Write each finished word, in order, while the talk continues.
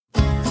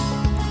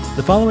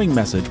The following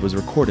message was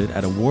recorded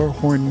at a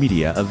Warhorn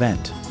Media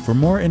event. For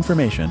more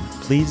information,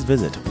 please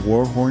visit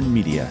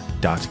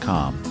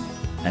warhornmedia.com.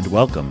 And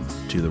welcome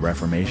to the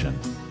Reformation.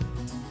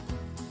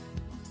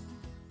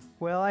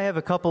 Well, I have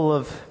a couple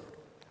of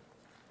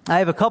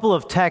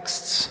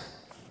texts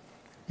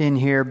in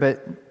here,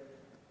 but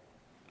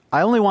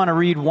I only want to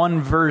read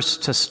one verse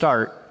to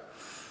start.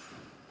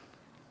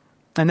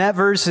 And that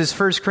verse is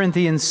 1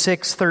 Corinthians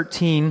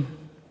 6:13.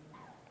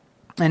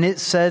 And it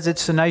says,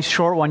 it's a nice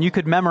short one. You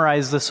could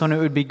memorize this one. It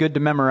would be good to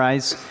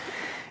memorize.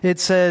 It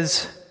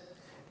says,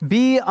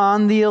 "Be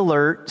on the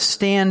alert,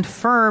 stand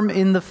firm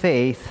in the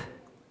faith,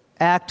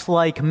 act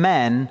like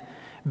men,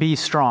 be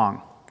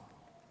strong."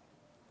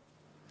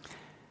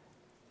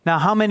 Now,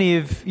 how many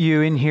of you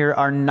in here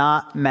are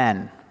not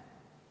men?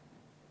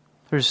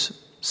 There's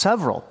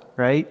several,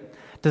 right?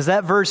 Does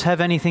that verse have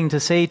anything to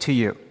say to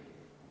you?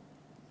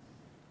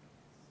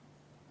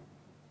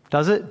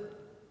 Does it?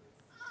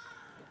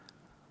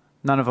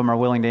 None of them are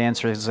willing to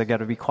answer because I got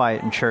to be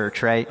quiet in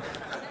church, right?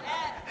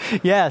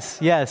 Yes.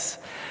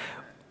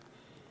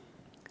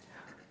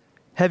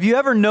 Have you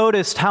ever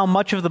noticed how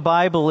much of the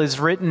Bible is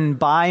written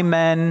by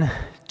men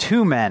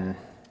to men,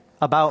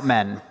 about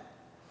men?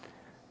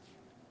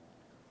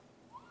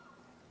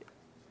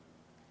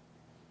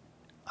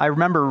 I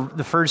remember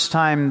the first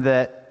time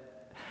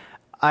that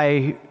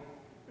I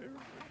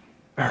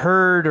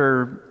heard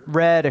or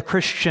read a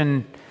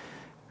Christian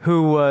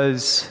who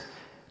was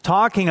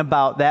talking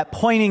about that,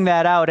 pointing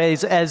that out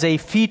as a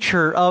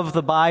feature of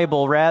the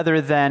Bible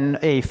rather than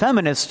a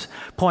feminist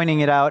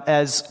pointing it out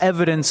as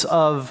evidence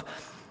of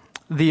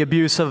the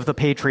abuse of the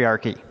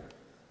patriarchy.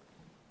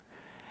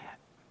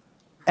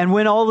 And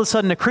when all of a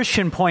sudden a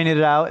Christian pointed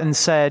it out and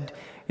said,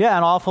 yeah,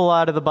 an awful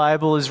lot of the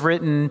Bible is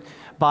written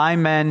by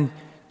men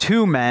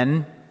to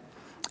men,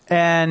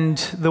 and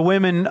the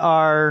women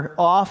are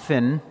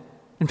often,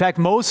 in fact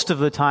most of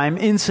the time,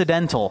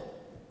 incidental.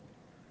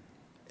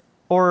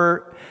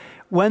 Or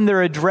when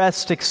they're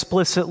addressed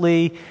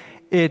explicitly,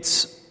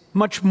 it's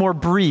much more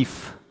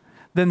brief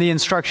than the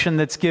instruction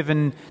that's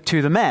given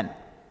to the men,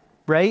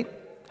 right?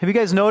 Have you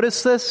guys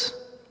noticed this?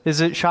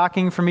 Is it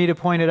shocking for me to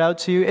point it out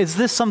to you? Is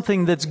this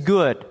something that's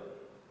good?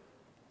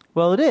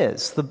 Well, it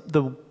is.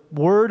 The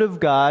Word of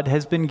God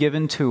has been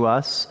given to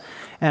us,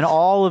 and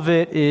all of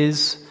it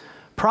is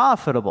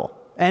profitable.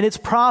 And it's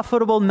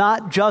profitable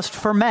not just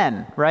for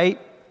men, right?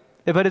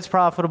 But it's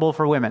profitable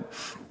for women.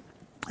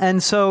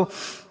 And so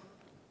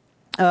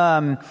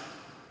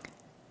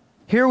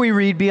here we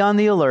read, "Be on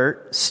the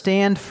alert,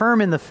 stand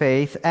firm in the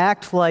faith,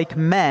 act like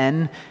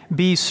men,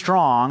 be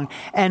strong."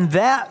 And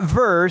that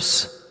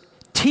verse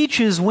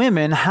teaches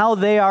women how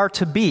they are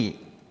to be.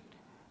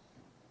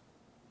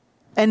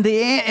 And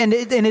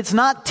it's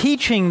not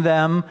teaching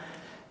them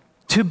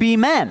to be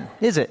men,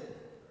 is it?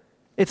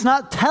 It's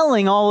not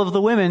telling all of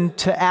the women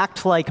to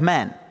act like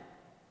men.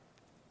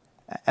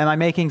 Am I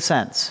making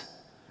sense?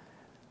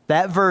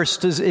 That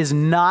verse is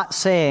not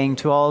saying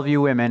to all of you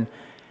women,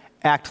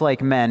 act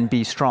like men,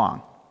 be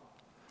strong.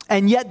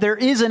 And yet there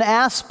is an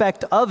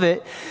aspect of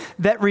it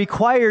that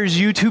requires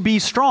you to be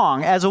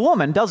strong as a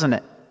woman, doesn't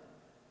it?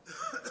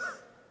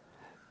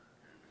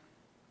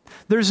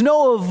 There's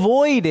no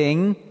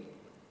avoiding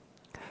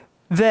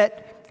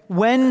that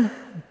when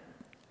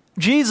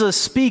Jesus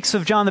speaks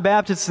of John the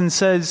Baptist and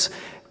says,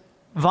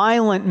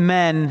 violent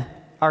men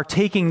are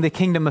taking the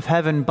kingdom of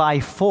heaven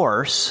by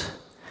force,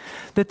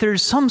 that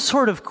there's some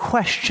sort of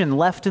question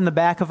left in the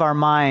back of our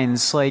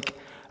minds, like,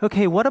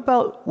 okay, what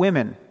about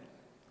women?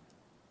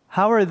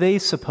 How are they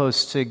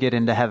supposed to get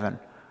into heaven?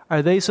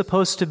 Are they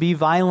supposed to be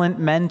violent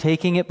men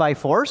taking it by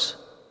force?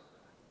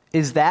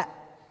 Is that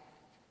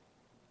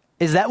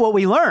what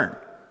we learn?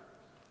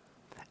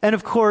 And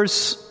of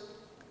course,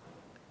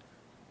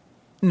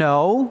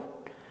 no.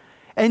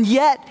 And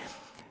yet,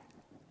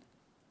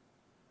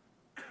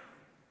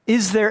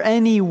 is there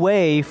any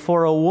way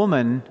for a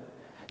woman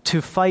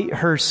to fight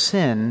her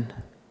sin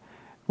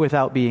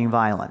without being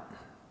violent?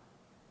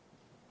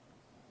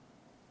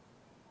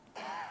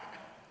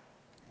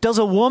 Does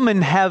a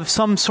woman have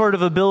some sort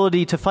of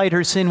ability to fight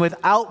her sin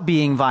without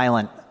being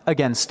violent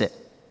against it?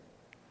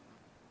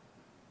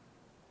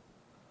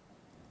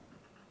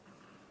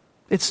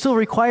 It still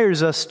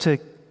requires us to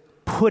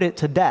put it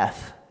to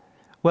death,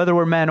 whether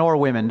we're men or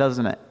women,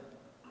 doesn't it?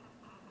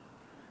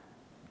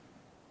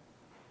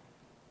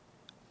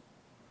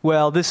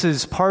 Well, this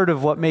is part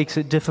of what makes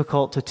it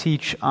difficult to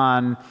teach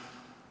on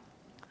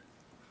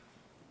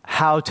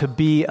how to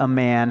be a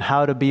man,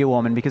 how to be a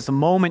woman, because the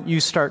moment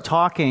you start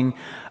talking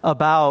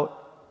about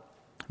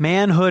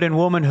manhood and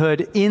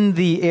womanhood in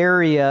the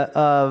area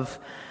of,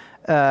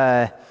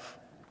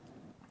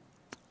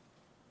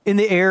 in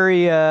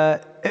any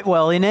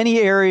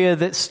area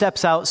that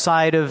steps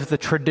outside of the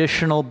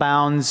traditional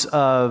bounds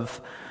of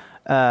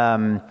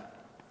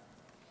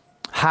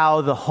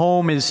how the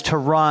home is to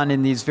run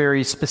in these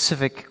very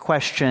specific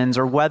questions,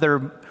 or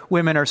whether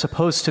women are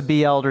supposed to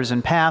be elders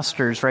and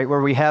pastors, right? Where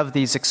we have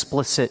these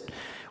explicit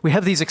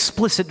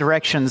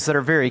directions that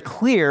are very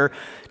clear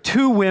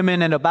to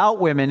women and about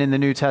women in the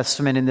New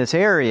Testament in this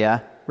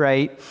area,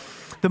 right?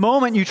 the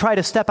moment you try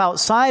to step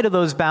outside of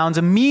those bounds,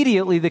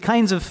 immediately the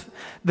kinds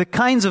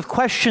of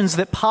questions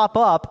that pop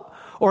up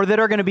or that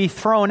are going to be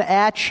thrown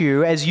at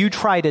you as you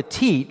try to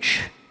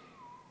teach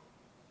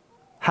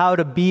how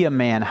to be a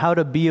man, how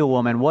to be a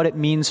woman, what it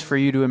means for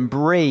you to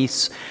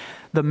embrace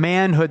the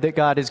manhood that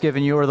God has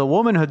given you or the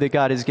womanhood that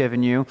God has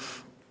given you,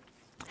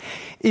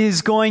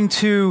 is going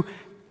to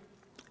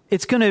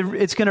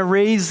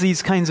raise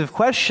these kinds of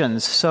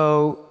questions.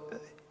 So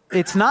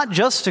it's not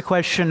just a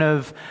question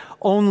of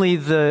only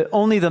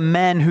the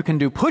men who can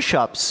do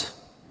push-ups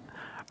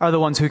are the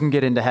ones who can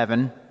get into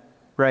heaven,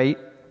 right?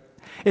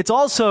 It's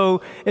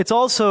also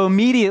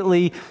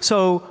immediately,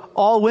 so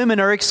all women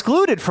are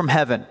excluded from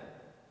heaven.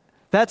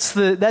 That's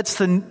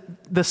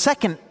the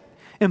second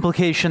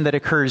implication that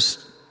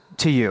occurs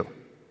to you,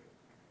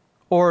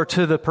 or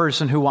to the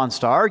person who wants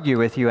to argue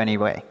with you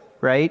anyway,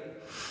 right?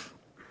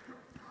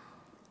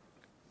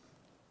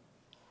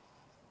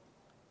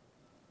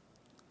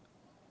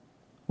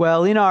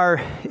 Well, in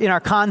our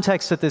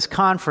context at this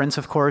conference,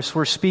 of course,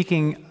 we're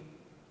speaking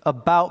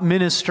about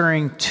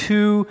ministering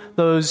to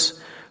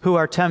those who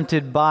are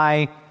tempted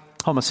by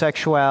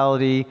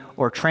homosexuality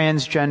or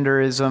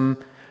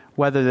transgenderism,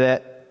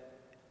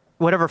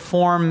 whatever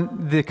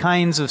form the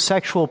kinds of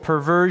sexual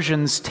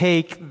perversions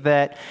take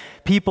that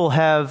people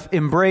have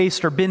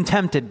embraced or been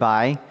tempted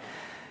by.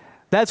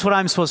 That's what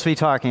I'm supposed to be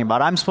talking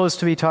about. I'm supposed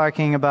to be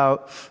talking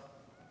about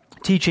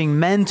teaching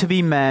men to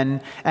be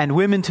men and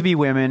women to be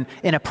women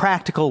in a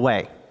practical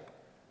way.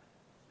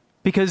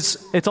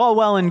 Because it's all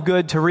well and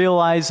good to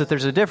realize that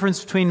there's a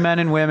difference between men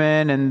and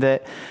women, and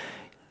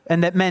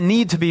that men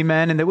need to be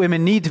men and that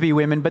women need to be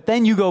women, but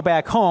then you go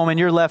back home and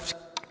you're left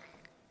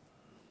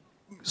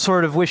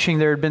sort of wishing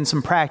there had been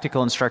some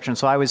practical instruction.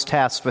 So I was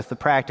tasked with the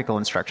practical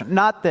instruction.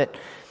 Not that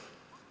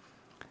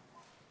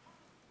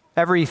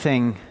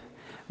everything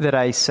that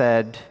I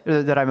said,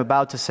 that I'm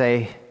about to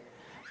say,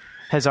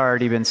 has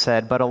already been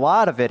said, but a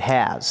lot of it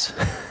has.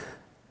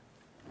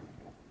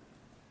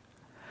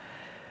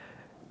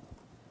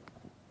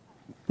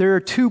 There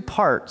are two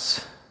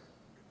parts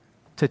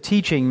to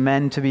teaching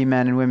men to be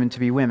men and women to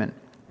be women.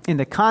 In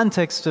the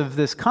context of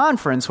this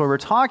conference where we're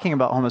talking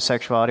about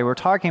homosexuality, we're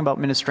talking about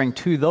ministering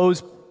to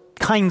those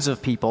kinds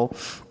of people.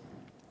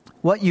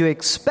 What you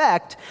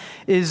expect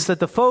is that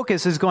the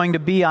focus is going to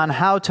be on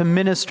how to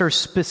minister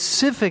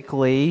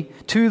specifically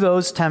to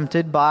those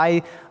tempted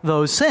by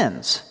those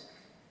sins,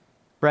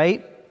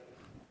 right?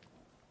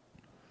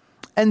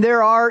 And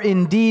there are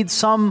indeed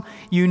some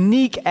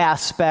unique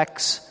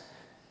aspects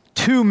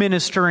to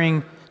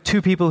ministering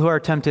to people who are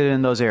tempted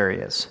in those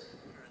areas.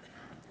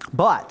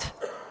 But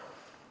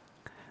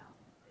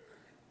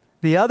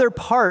the other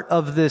part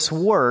of this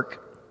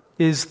work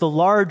is the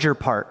larger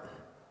part.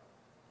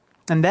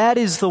 And that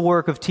is the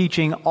work of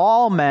teaching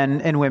all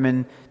men and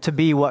women to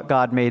be what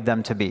God made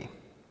them to be.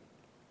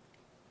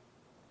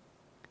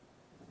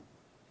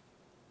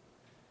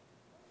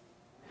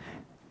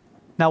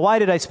 Now, why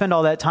did I spend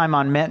all that time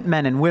on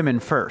men and women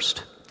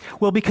first?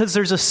 Well, because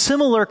there's a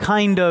similar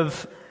kind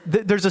of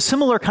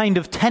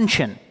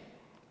tension.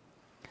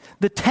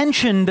 The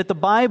tension that the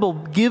Bible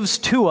gives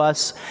to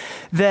us,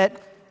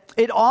 that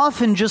it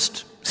often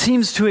just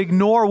seems to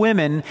ignore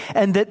women,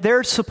 and that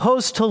they're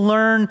supposed to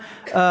learn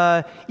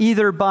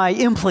either by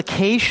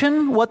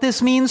implication what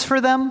this means for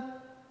them,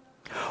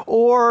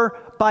 or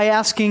by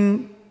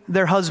asking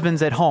their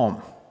husbands at home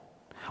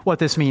what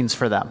this means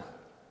for them,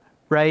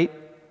 right?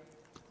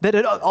 That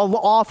an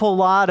awful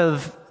lot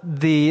of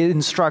the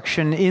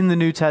instruction in the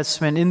New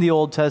Testament, in the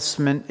Old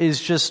Testament, is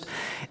just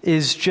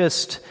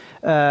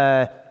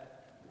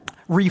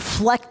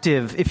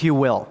reflective, if you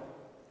will.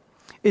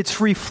 It's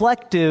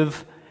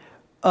reflective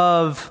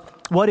of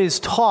what is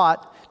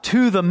taught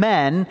to the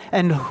men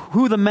and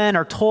who the men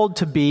are told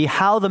to be,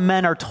 how the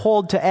men are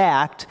told to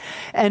act,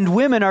 and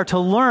women are to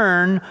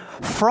learn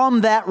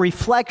from that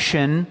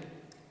reflection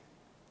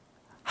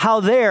how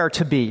they are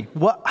to be,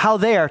 how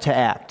they are to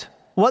act,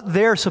 what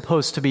they're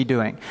supposed to be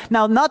doing.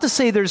 Now, not to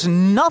say there's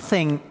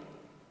nothing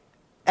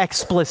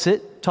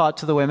explicit taught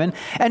to the women,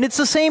 and it's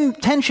the same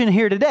tension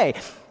here today.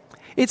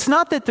 It's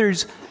not that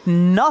there's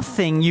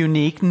nothing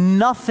unique,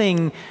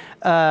 nothing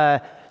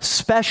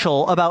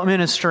special about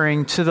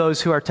ministering to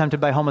those who are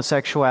tempted by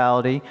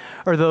homosexuality,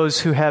 or those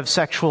who have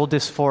sexual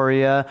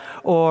dysphoria,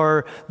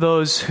 or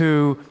those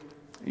who,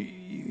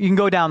 you can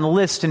go down the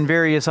list in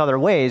various other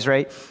ways,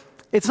 right?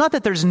 It's not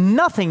that there's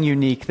nothing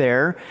unique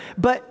there,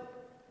 but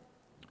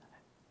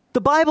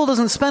the Bible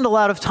doesn't spend a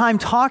lot of time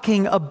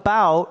talking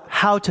about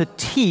how to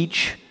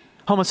teach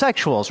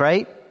homosexuals,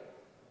 right?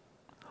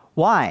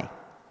 Why?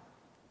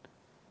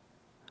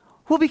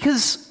 Well,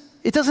 because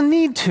it doesn't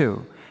need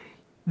to.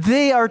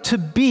 They are to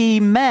be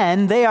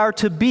men, they are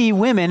to be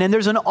women, and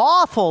there's an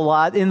awful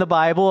lot in the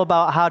Bible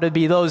about how to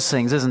be those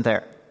things, isn't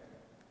there?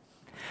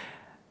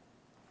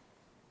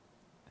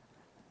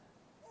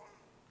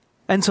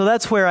 And so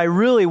that's where I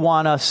really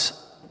want us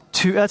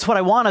to, that's what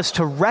I want us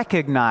to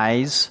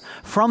recognize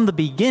from the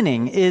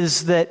beginning,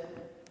 is that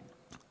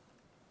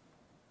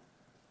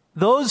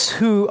those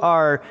who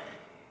are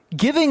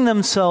giving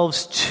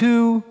themselves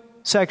to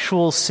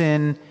sexual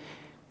sin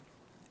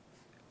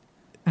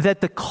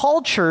that the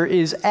culture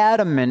is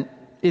adamant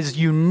is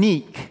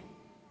unique,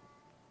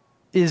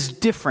 is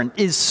different,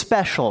 is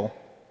special,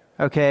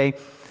 okay?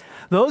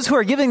 Those who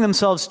are giving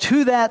themselves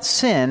to that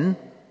sin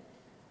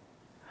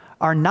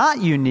are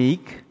not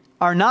unique,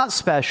 are not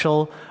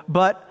special,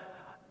 but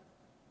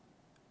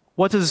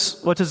what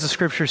does the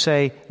scripture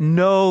say?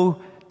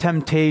 No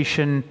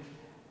temptation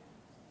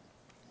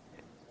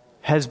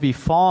has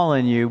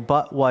befallen you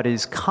but what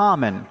is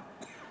common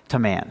to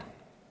man.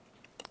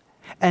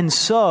 And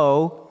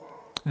so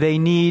they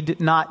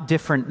need not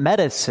different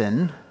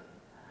medicine,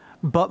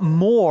 but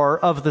more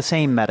of the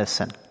same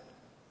medicine.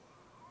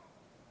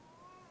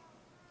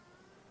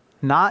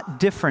 Not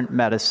different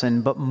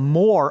medicine, but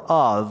more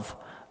of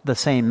the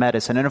same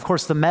medicine. And of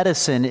course, the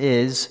medicine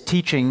is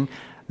teaching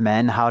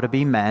men how to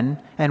be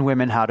men and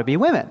women how to be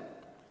women.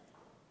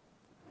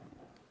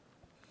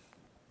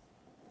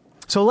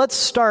 So let's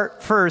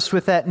start first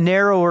with that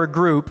narrower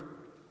group,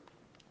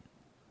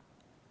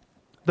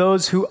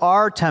 those who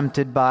are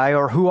tempted by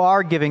or who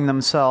are giving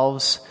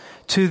themselves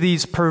to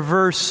these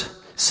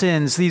perverse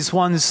sins, these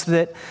ones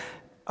that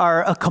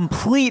are a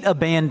complete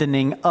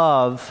abandoning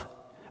of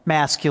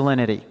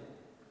masculinity,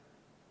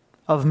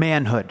 of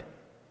manhood.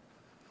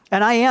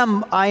 And I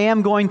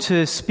am going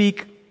to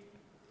speak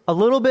a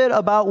little bit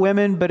about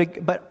women,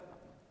 but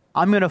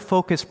I'm going to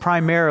focus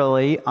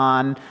primarily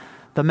on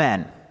the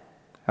men,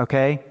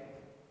 okay?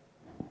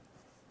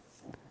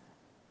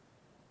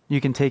 You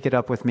can take it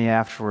up with me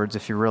afterwards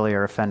if you really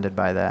are offended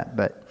by that,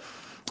 but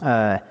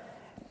I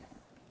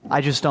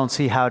just don't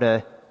see how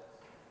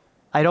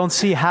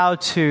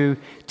to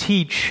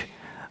teach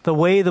the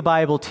way the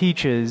Bible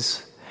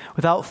teaches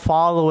without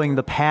following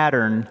the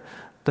pattern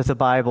that the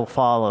Bible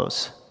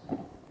follows.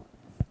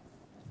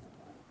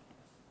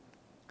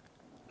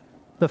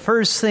 The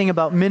first thing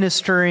about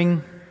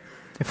ministering,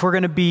 if we're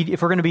going to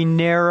be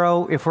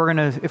narrow, if we're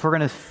going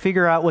to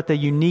figure out what the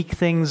unique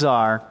things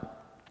are,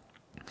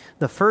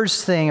 the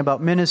first thing about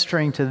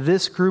ministering to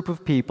this group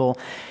of people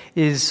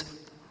is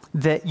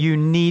that you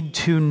need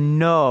to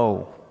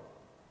know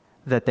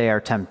that they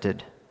are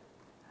tempted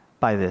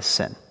by this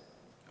sin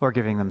or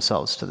giving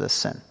themselves to this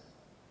sin.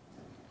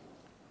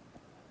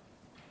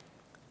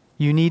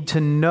 You need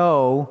to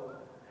know,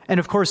 and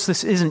of course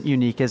this isn't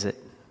unique, is it?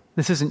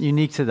 This isn't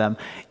unique to them.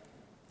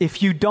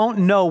 If you don't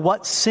know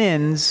what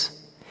sins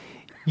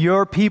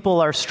your people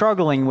are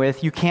struggling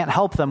with, you can't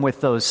help them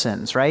with those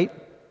sins, right?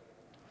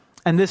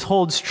 And this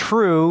holds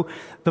true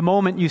the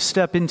moment you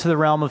step into the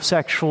realm of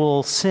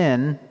sexual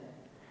sin,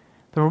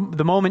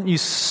 the moment you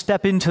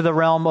step into the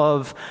realm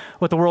of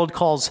what the world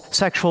calls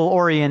sexual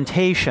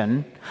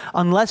orientation.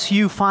 Unless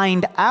you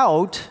find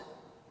out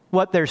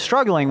what they're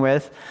struggling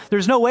with,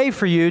 there's no way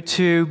for you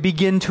to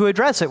begin to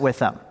address it with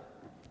them.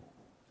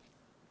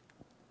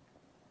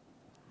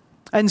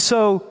 And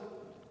so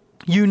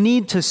you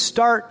need to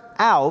start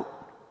out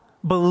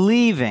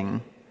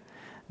believing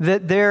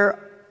that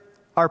there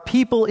are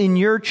people in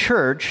your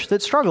church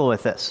that struggle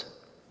with this.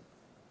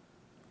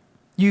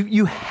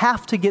 You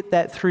have to get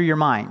that through your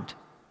mind.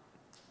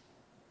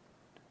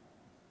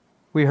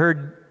 We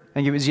heard, I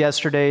think it was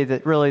yesterday,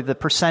 that really the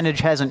percentage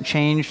hasn't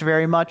changed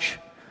very much.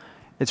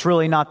 It's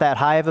really not that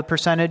high of a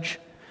percentage,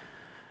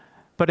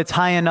 but it's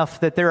high enough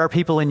that there are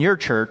people in your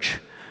church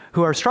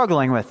who are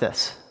struggling with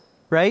this,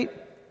 right?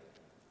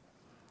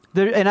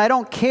 And I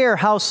don't care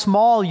how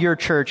small your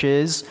church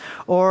is,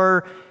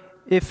 or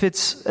if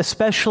it's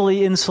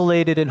especially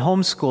insulated in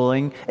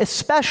homeschooling,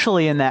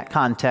 especially in that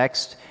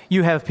context,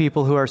 you have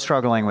people who are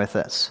struggling with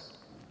this.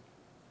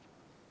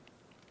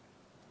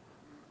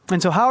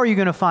 And so how are you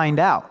going to find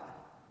out?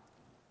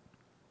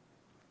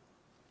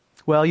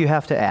 Well, you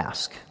have to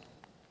ask.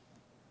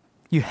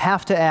 You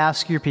have to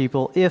ask your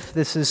people if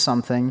this is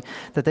something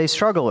that they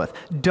struggle with.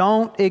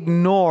 Don't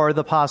ignore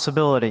the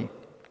possibility.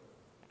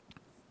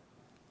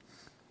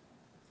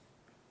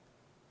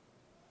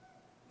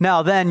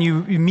 Now then,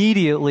 you need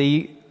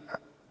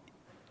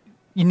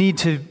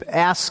to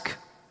ask,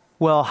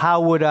 well,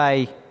 who would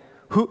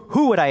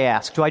I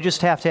ask? Do I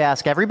just have to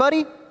ask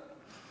everybody?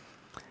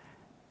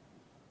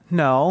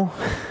 No.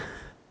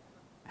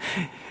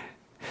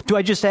 Do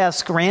I just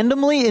ask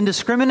randomly,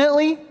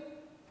 indiscriminately?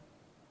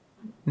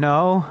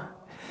 No.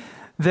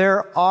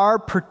 There are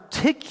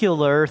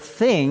particular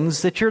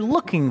things that you're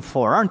looking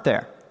for, aren't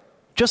there?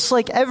 Just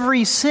like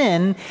every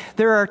sin,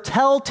 there are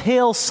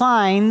telltale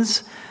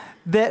signs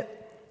that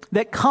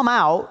come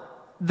out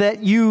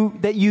that you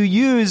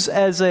use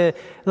as a,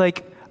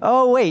 like,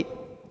 oh wait,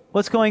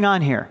 what's going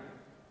on here?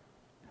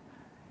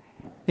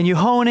 And you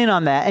hone in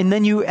on that, and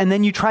then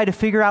you try to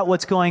figure out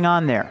what's going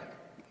on there.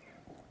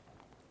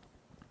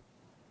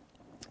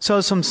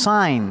 So some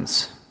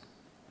signs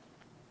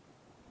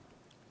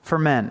for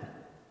men.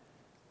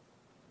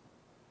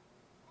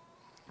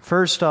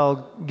 First,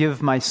 I'll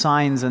give my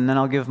signs, and then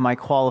I'll give my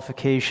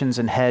qualifications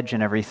and hedge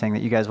and everything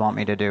that you guys want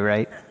me to do,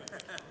 right?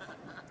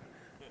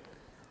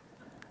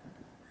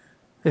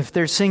 If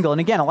they're single,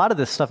 and again, a lot of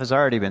this stuff has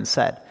already been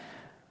said.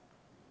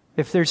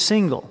 If they're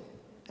single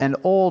and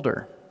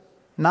older,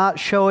 not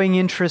showing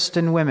interest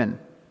in women,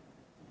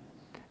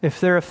 if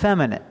they're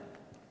effeminate,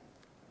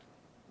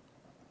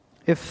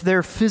 if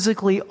they're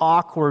physically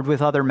awkward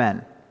with other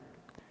men,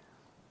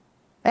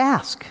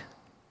 ask.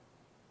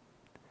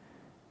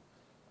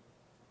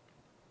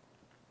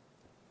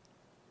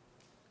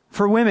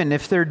 For women,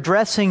 if they're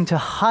dressing to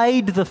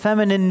hide the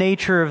feminine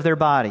nature of their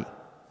body.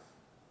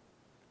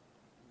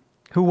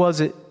 Who was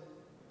it?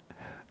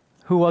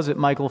 Who was it,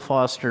 Michael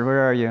Foster?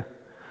 Where are you?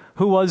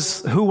 Who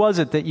was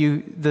it that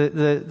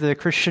the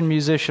Christian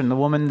musician, the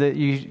woman that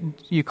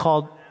you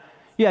called?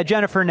 Yeah,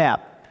 Jennifer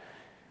Knapp.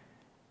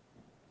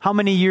 How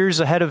many years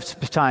ahead of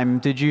time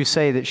did you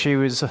say that she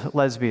was a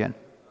lesbian? It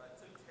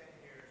took 10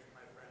 years for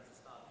my friends to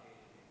stop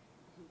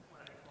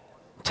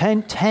hating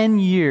me. 10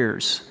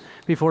 years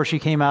before she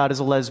came out as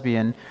a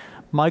lesbian.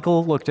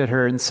 Michael looked at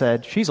her and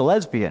said, she's a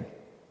lesbian.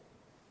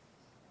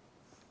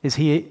 Is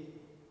he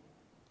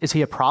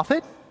a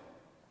prophet?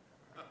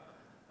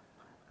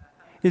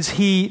 Does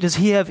he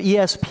have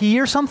ESP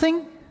or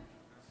something?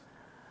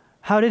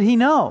 How did he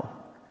know?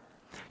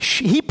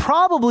 He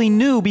probably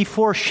knew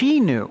before she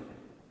knew.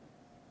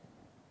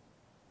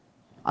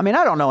 I mean,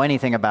 I don't know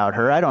anything about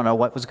her. I don't know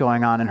what was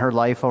going on in her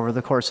life over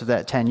the course of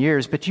that 10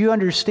 years, but you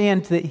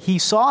understand that he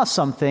saw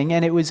something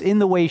and it was in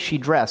the way she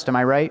dressed. Am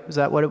I right? Is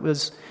that what it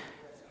was?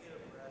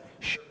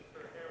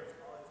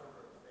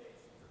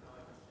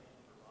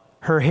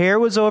 Her hair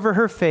was over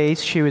her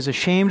face. She was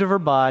ashamed of her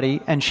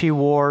body, and she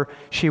wore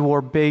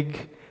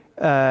big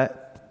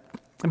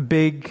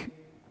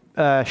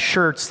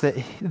shirts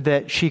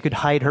that she could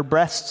hide her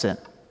breasts in,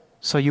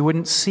 so you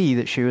wouldn't see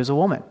that she was a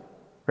woman,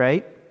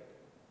 right?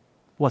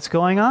 What's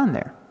going on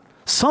there?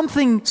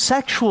 Something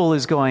sexual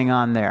is going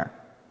on there.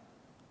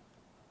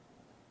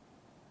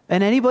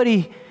 And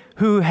anybody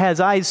who has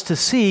eyes to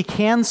see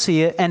can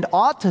see it and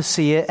ought to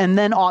see it and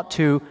then ought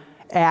to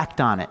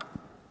act on it.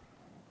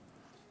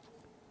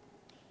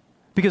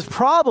 Because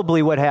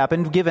probably what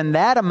happened, given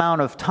that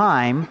amount of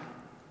time,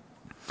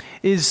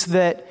 is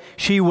that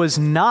she was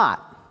not,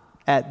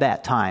 at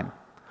that time,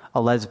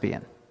 a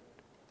lesbian.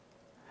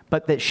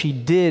 But that she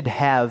did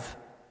have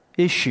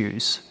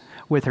issues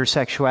with her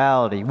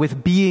sexuality,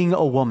 with being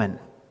a woman.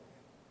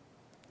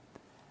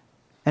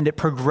 And it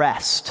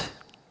progressed.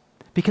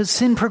 Because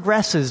sin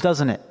progresses,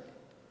 doesn't it?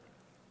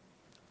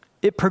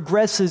 It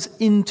progresses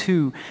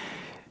into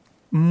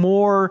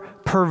more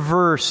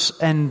perverse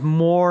and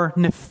more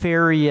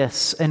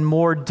nefarious and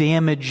more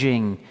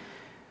damaging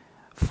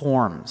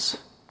forms.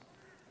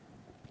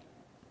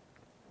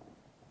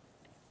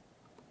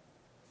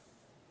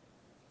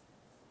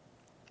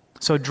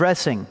 So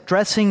dressing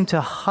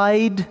to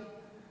hide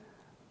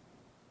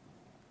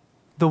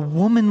the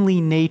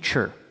womanly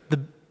nature,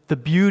 the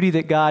beauty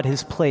that God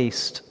has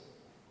placed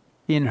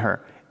in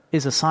her,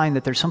 is a sign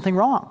that there's something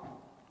wrong.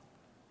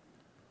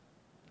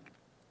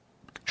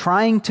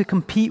 Trying to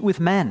compete with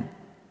men.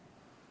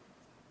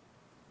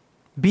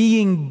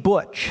 Being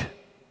butch,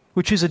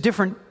 which is a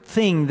different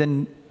thing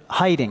than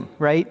hiding,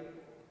 right?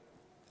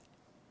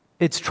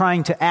 It's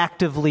trying to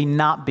actively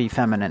not be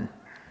feminine.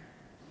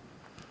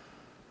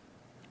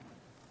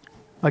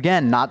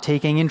 Again, not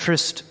taking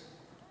interest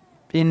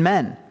in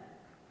men.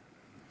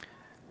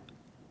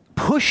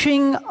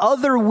 Pushing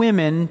other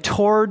women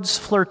towards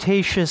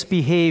flirtatious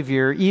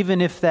behavior, even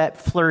if that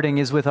flirting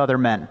is with other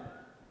men.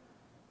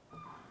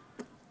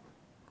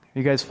 Are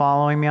you guys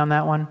following me on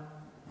that one?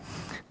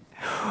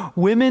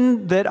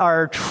 Women that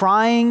are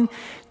trying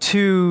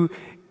to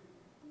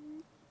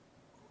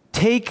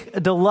take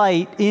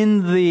delight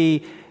in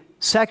the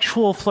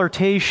sexual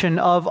flirtation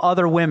of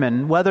other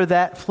women, whether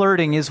that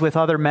flirting is with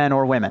other men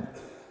or women.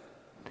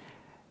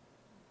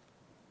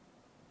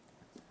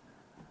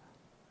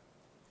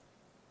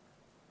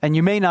 And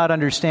you may not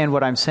understand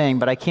what I'm saying,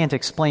 but I can't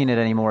explain it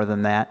any more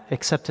than that,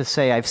 except to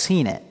say I've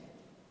seen it.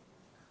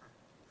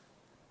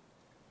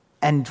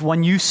 And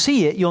when you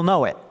see it, you'll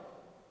know it.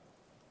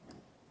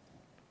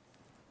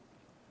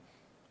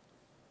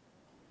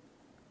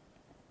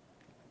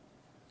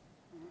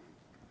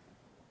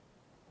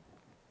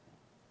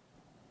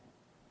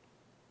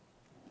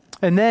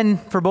 And then,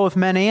 for both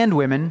men and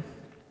women,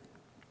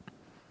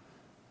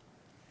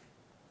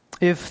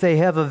 if they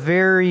have a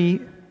very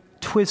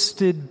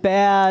twisted,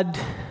 bad,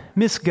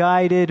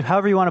 misguided,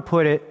 however you want to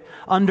put it,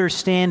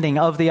 understanding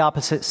of the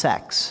opposite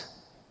sex,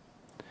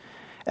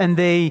 and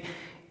they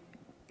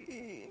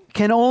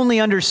can only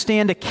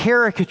understand a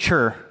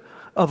caricature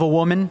of a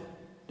woman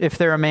if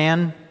they're a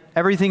man,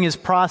 everything is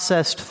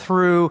processed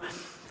through.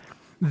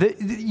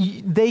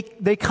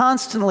 They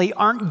constantly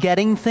aren't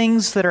getting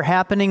things that are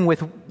happening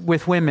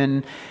with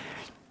women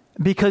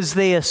because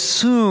they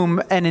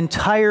assume an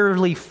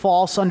entirely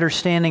false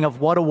understanding of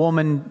what a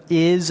woman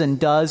is and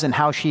does and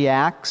how she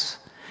acts.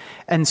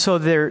 And so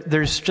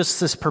there's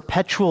just this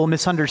perpetual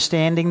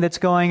misunderstanding that's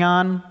going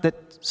on.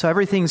 So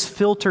everything's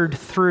filtered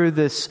through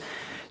this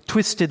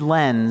twisted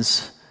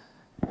lens.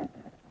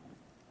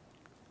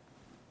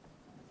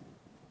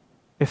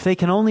 If they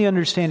can only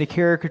understand a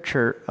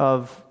caricature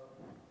of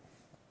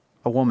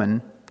a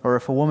woman, or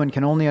if a woman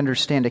can only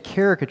understand a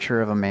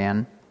caricature of a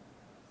man,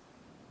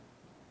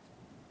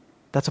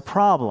 that's a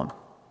problem.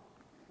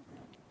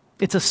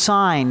 It's a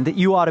sign that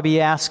you ought to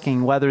be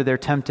asking whether they're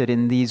tempted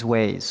in these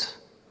ways,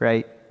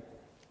 right?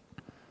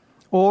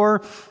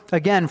 Or,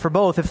 again, for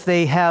both, if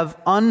they have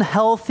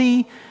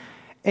unhealthy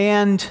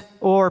and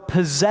or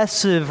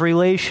possessive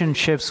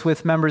relationships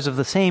with members of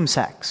the same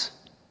sex,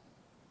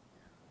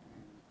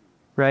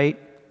 right?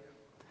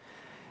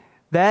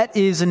 That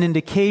is an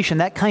indication,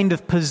 that kind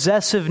of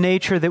possessive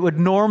nature that would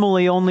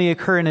normally only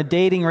occur in a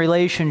dating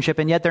relationship,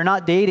 and yet they're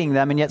not dating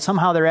them, and yet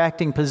somehow they're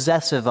acting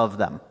possessive of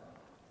them.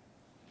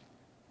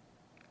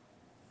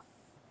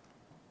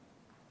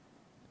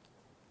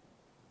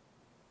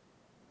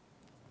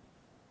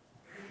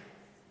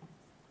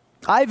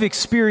 I've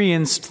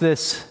experienced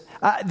this.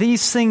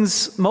 These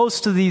things,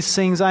 most of these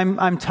things,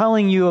 I'm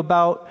telling you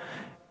about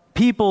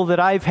people that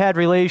I've had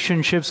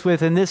relationships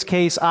with. In this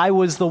case, I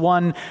was the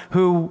one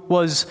who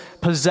was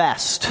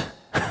possessed.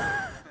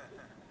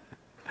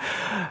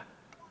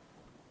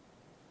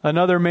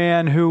 Another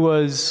man who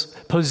was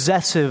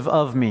possessive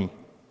of me.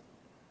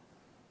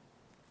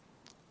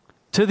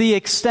 To the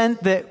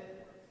extent that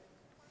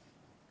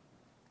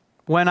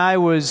when I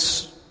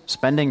was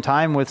spending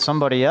time with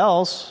somebody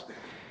else,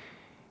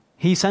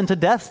 he sent a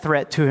death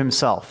threat to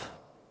himself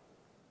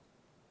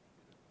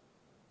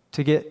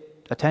to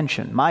get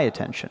attention, my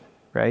attention,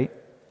 right?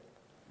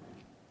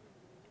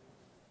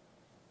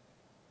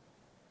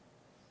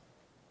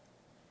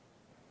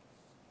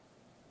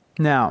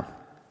 Now,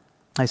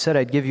 I said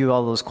I'd give you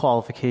all those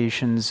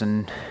qualifications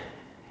and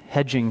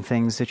hedging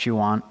things that you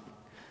want.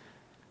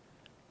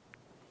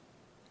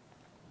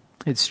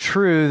 It's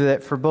true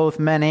that for both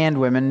men and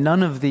women,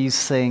 none of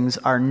these things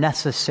are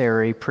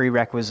necessary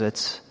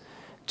prerequisites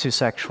to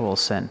sexual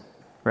sin,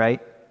 right?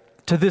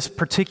 To this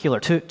particular,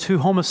 to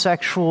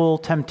homosexual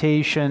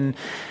temptation.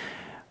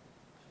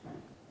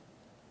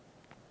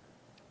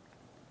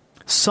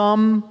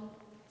 Some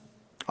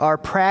are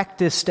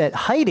practiced at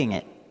hiding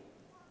it,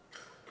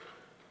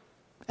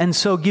 and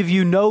so give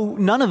you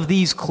none of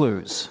these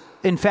clues.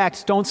 In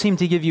fact, don't seem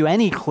to give you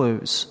any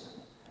clues.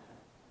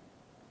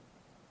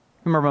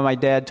 I remember my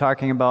dad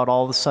talking about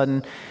all of a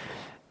sudden,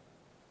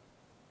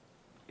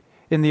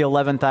 in the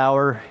 11th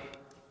hour,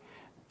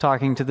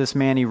 talking to this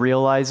man, he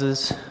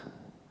realizes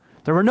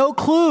there were no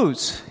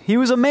clues. He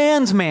was a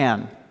man's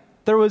man.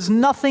 There was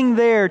nothing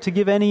there to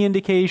give any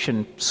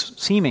indication,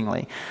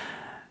 seemingly.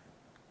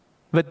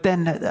 But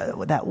then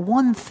that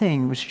one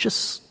thing was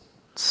just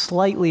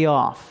slightly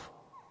off.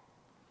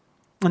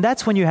 And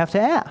that's when you have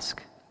to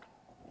ask.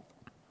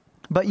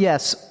 But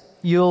yes,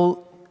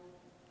 you'll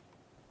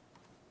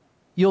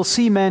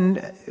see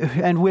men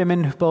and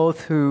women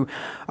both who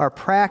are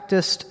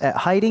practiced at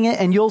hiding it,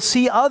 and you'll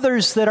see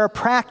others that are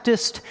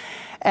practiced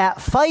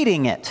at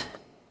fighting it,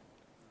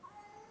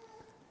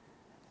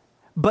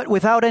 but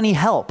without any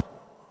help.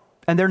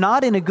 And they're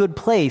not in a good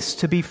place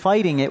to be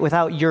fighting it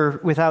without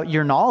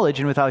your knowledge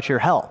and without your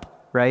help,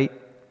 right?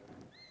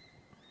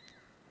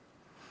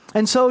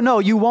 And so, no,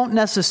 you won't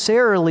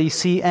necessarily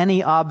see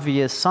any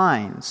obvious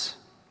signs.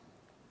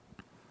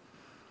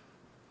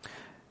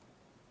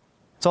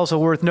 It's also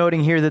worth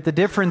noting here that the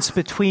difference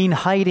between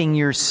hiding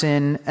your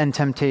sin and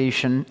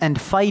temptation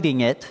and fighting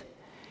it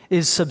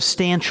is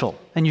substantial,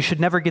 and you should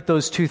never get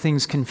those two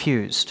things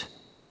confused.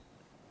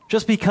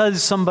 Just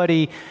because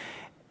somebody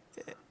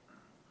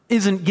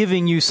isn't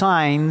giving you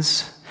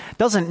signs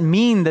doesn't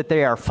mean that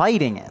they are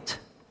fighting it.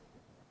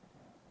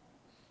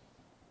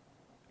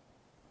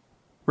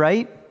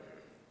 Right?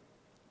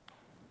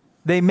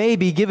 They may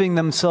be giving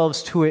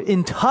themselves to it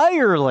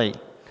entirely,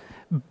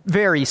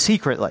 very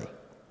secretly.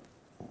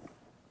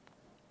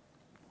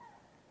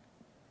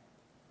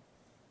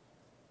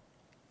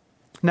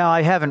 Now,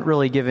 I haven't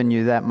really given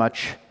you that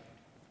much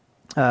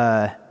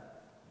in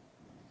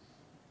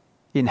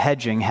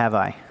hedging, have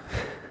I?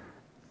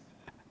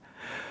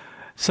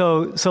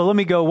 So let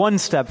me go one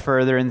step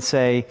further and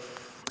say,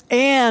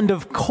 and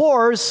of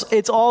course,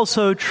 it's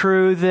also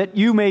true that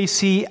you may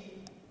see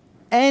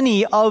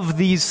any of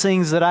these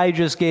things that I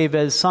just gave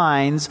as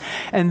signs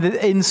and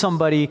in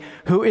somebody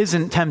who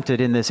isn't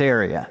tempted in this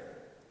area,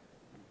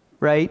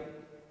 right?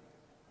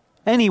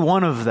 Any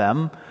one of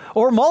them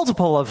or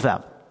multiple of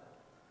them.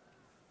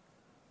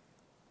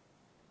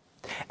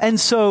 And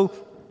so,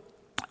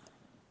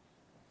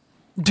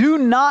 do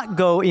not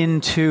go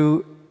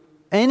into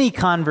any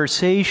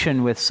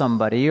conversation with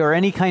somebody or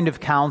any kind of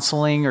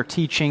counseling or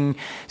teaching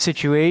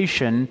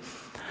situation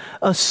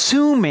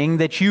assuming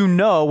that you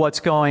know what's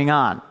going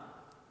on.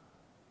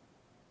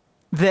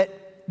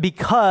 That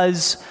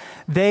because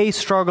they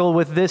struggle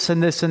with this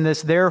and this and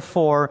this,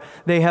 therefore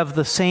they have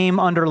the same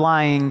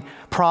underlying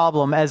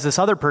problem as this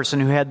other person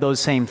who had those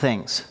same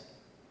things.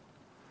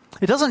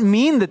 It doesn't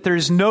mean that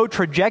there's no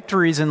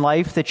trajectories in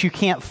life that you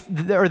can't,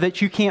 or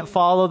that you can't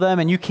follow them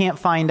and you can't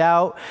find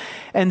out,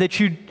 and that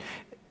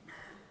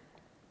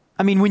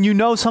when you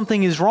know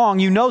something is wrong,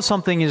 you know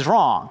something is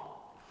wrong.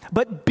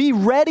 But be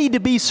ready to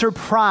be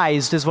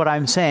surprised, is what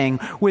I'm saying,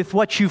 with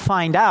what you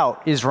find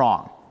out is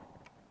wrong.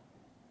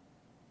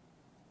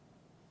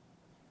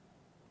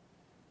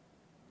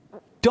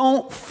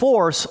 don't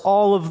force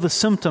all of the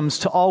symptoms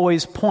to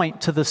always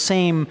point to the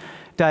same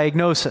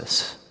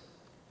diagnosis.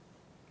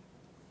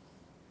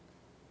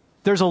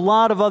 There's a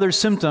lot of other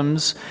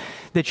symptoms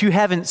that you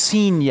haven't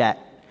seen yet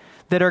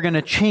that are going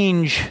to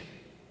change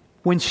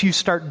once you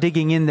start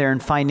digging in there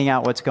and finding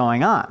out what's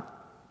going on.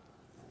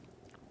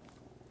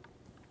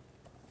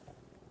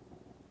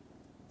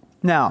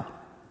 Now,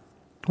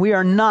 we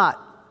are not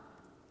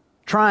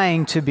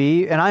trying to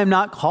be, and I'm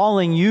not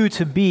calling you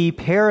to be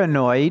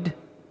paranoid,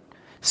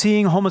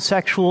 seeing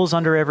homosexuals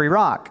under every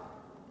rock.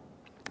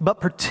 But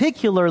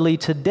particularly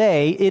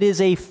today, it is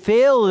a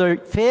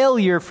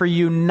failure for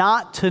you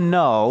not to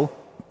know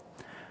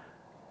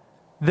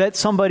that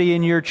somebody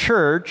in your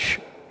church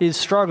is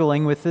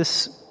struggling with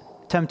this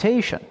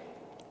temptation.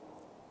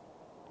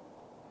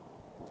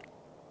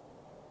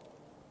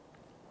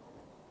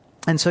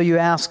 And so you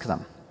ask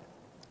them.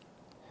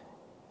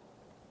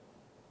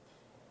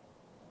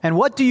 And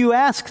what do you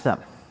ask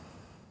them?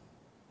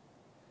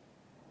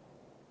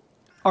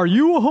 Are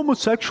you a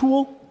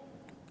homosexual?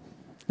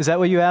 Is that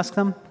what you ask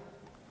them?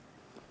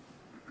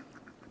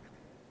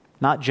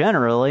 Not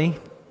generally.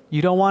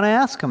 You don't want to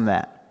ask them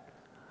that.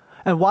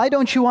 And why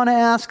don't you want to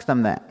ask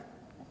them that?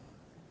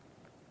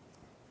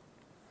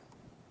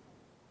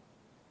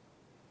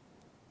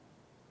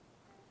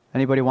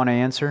 Anybody want to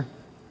answer?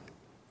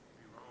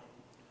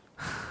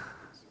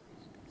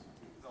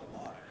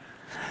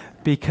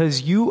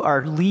 Because you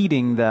are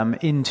leading them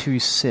into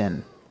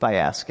sin by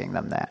asking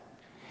them that.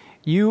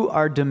 You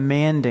are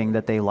demanding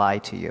that they lie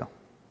to you.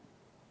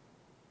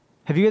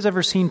 Have you guys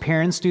ever seen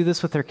parents do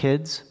this with their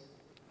kids?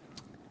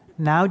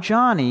 Now,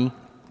 Johnny,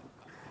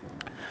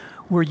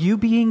 were you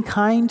being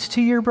kind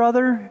to your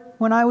brother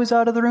when I was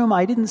out of the room?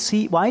 I didn't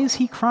see. Why is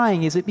he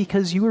crying? Is it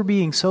because you were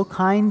being so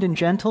kind and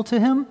gentle to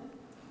him?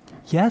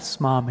 Yes,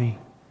 Mommy.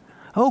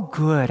 Oh,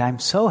 good. I'm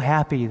so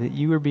happy that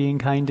you were being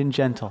kind and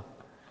gentle.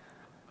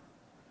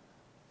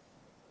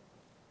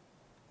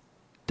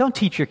 Don't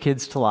teach your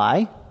kids to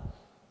lie.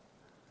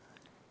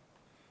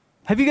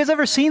 Have you guys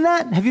ever seen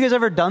that? Have you guys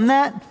ever done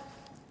that?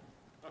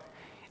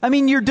 I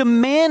mean, you're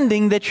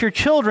demanding that your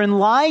children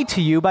lie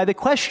to you by the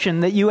question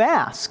that you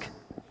ask.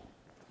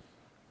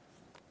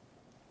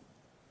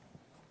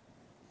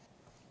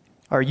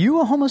 Are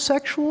you a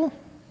homosexual?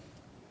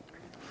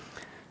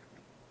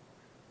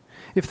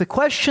 If the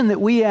question that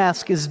we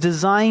ask is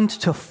designed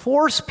to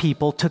force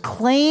people to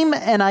claim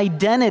an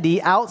identity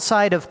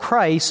outside of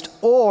Christ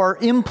or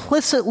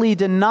implicitly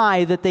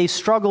deny that they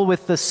struggle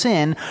with the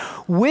sin,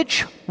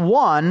 which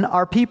one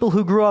are people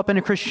who grew up in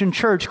a Christian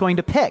church going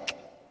to pick?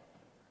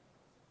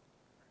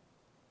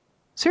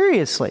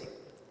 Seriously.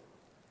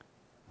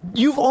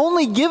 You've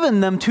only given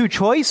them two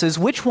choices.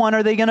 Which one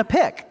are they going to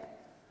pick?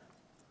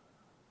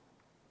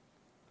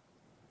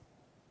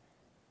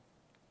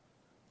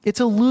 It's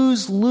a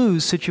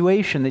lose-lose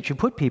situation that you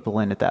put people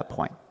in at that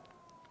point.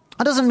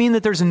 That doesn't mean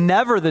that there's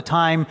never the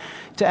time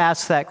to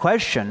ask that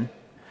question,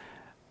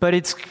 but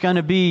it's going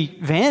to be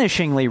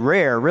vanishingly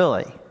rare,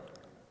 really.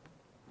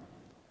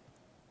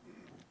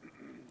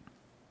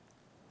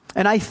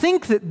 And I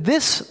think that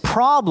this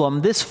problem,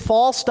 this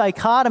false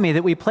dichotomy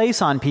that we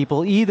place on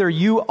people, either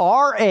you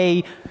are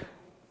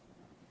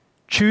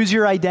choose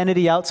your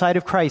identity outside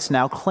of Christ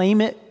now, claim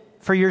it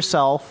for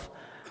yourself.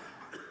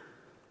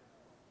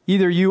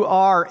 Either you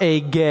are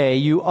a gay,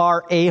 you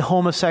are a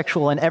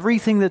homosexual, and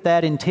everything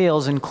that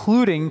entails,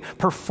 including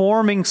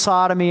performing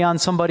sodomy on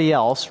somebody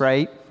else,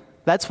 right?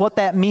 That's what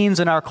that means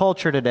in our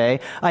culture today.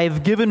 I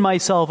have given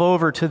myself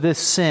over to this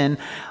sin.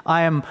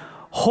 I am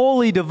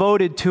wholly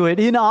devoted to it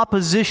in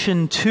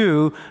opposition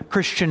to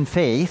Christian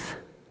faith.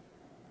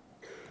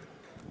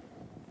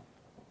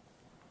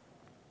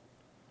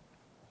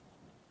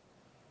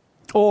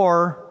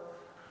 Or,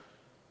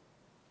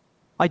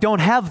 I don't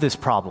have this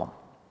problem.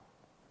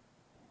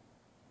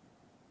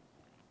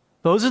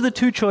 Those are the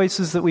two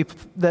choices that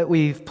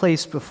we've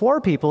placed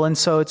before people, and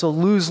so it's a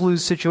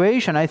lose-lose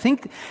situation. I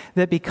think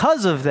that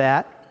because of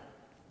that,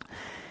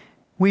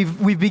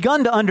 we've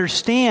begun to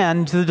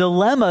understand the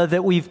dilemma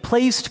that we've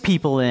placed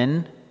people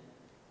in,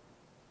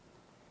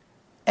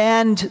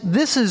 and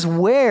this is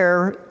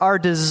where our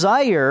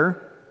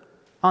desire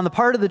on the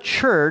part of the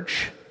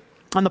church,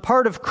 on the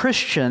part of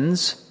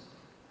Christians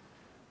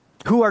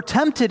who are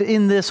tempted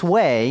in this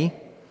way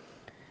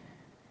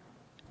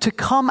to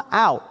come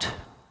out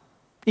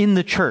in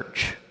the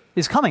church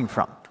is coming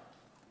from.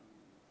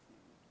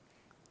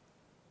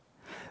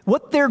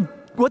 What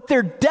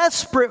they're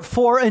desperate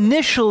for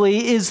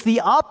initially is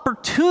the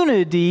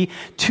opportunity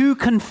to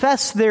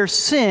confess their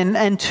sin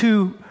and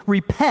to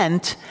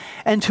repent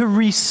and to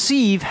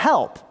receive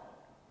help.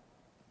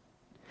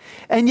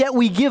 And yet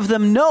we give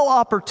them no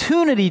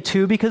opportunity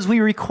to, because we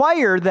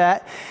require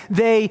that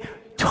they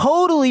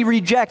totally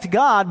reject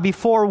God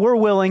before we're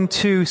willing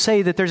to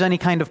say that there's any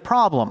kind of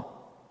problem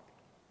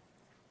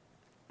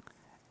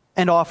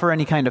and offer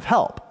any kind of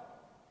help.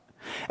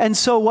 And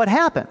so what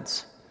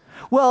happens?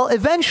 Well,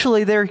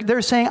 eventually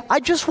they're saying, I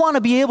just want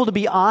to be able to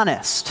be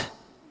honest.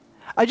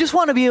 I just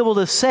want to be able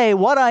to say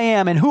what I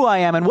am and who I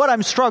am and what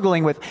I'm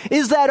struggling with.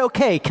 Is that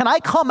okay? Can I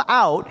come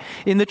out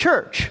in the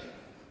church?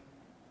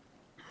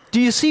 Do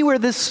you see where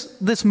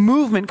this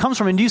movement comes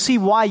from? And do you see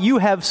why you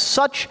have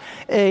such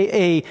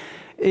a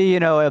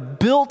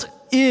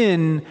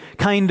built-in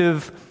kind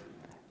of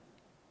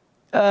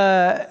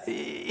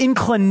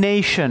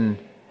inclination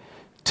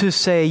to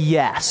say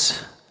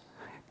yes?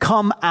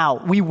 Come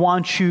out. We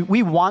want you.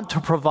 We want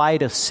to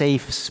provide a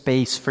safe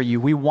space for you.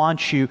 We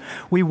want you.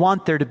 We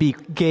want there to be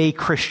gay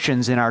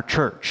Christians in our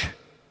church.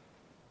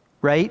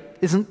 Right?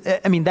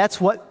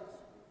 That's what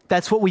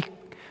we,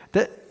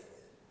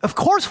 of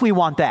course we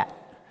want that.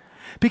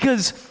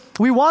 Because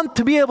we want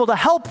to be able to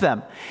help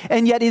them.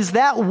 And yet, is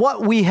that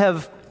what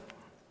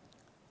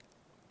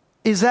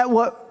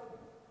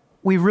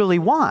we really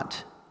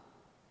want?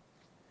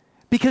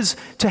 Because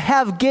to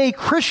have gay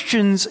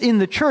Christians in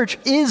the church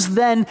is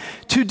then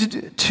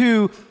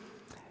to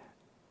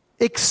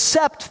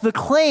accept the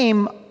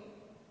claim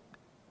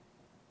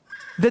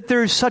that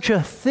there's such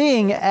a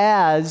thing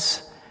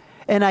as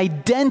an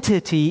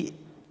identity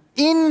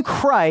in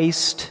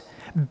Christ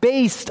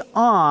based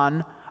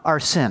on our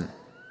sin.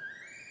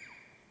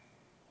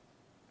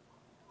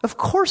 Of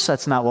course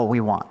that's not what we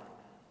want.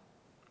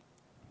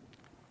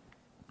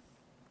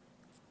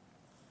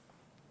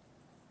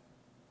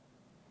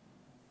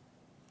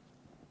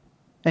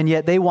 And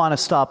yet they want to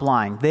stop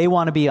lying. They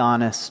want to be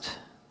honest.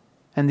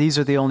 And these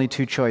are the only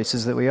two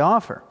choices that we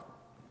offer.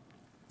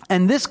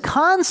 And this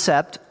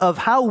concept of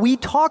how we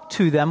talk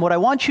to them, what I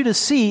want you to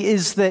see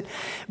is that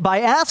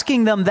by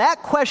asking them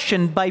that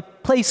question, by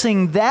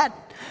placing that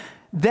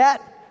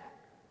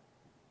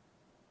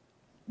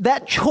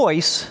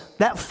choice,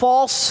 that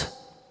false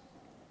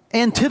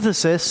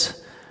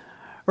antithesis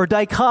or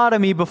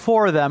dichotomy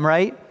before them,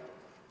 right?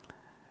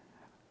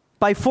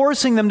 By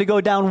forcing them to go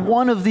down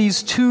one of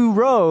these two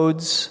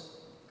roads,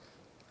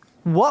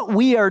 what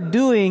we are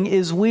doing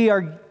is we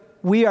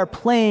are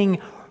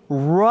playing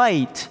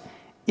right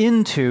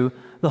into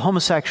the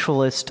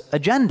homosexualist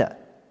agenda.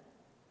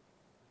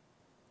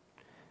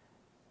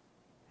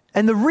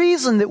 And the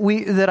reason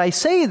that I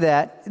say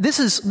that, this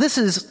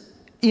is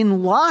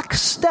in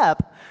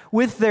lockstep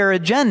with their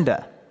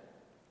agenda.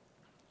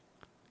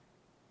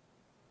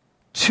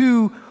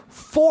 To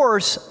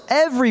force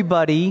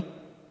everybody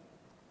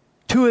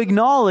to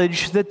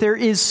acknowledge that there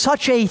is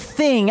such a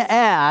thing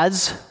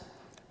as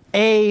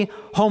a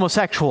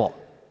homosexual.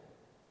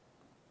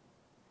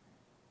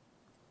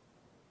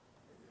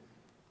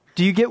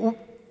 Do you get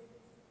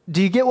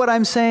what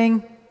I'm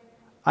saying?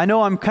 I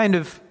know I'm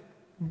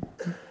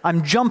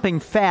jumping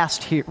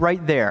fast here,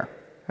 right there,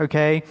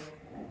 okay?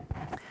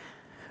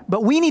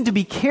 But we need to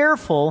be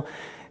careful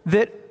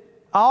that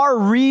our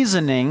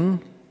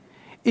reasoning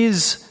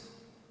is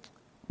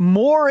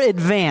more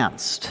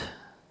advanced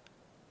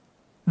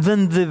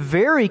than the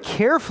very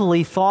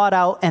carefully thought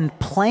out and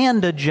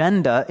planned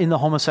agenda in the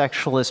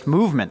homosexualist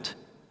movement.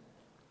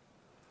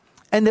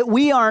 And that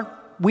we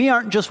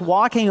aren't just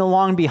walking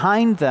along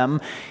behind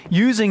them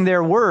using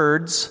their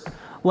words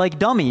like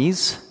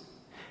dummies.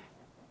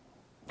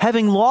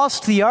 Having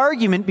lost the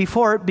argument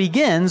before it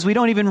begins, we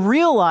don't even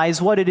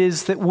realize what it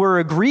is that we're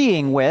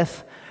agreeing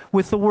with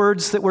the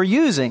words that we're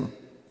using.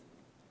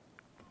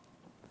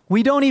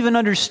 We don't even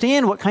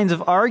understand what kinds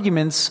of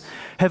arguments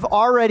have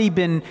already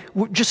been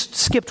just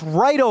skipped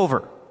right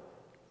over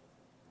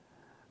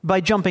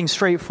by jumping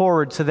straight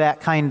forward to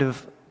that kind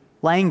of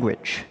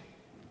language.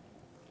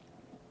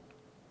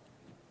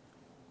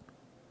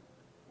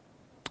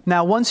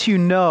 Now, once you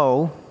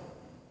know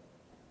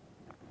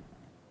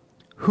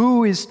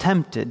who is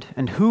tempted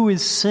and who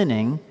is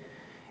sinning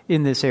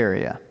in this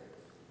area,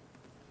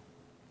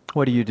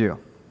 what do you do?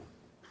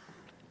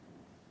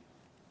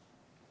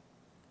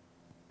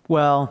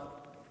 Well,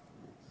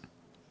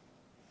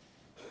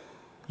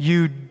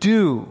 you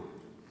do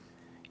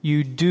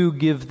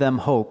give them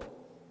hope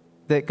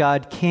that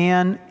God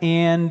can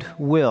and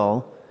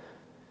will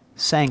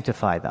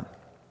sanctify them.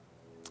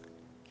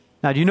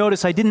 Now, do you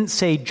notice I didn't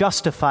say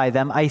justify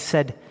them, I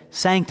said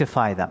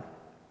sanctify them.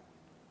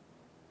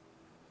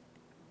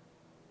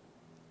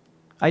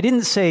 I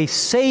didn't say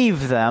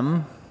save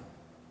them,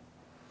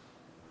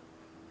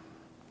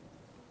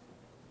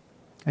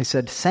 I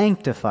said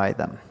sanctify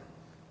them.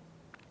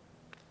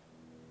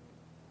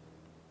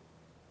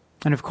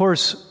 And of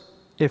course,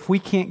 if we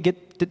can't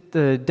get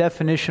the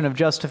definition of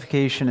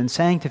justification and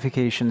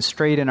sanctification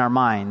straight in our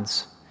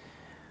minds,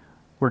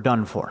 we're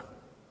done for.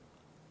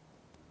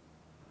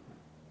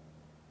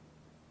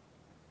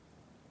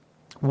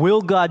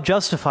 Will God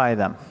justify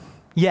them?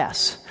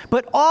 Yes.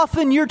 But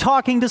often you're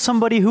talking to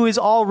somebody who is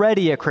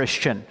already a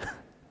Christian.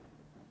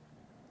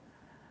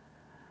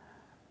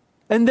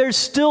 And they're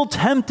still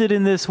tempted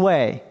in this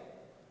way.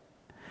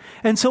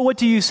 And so what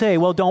do you say?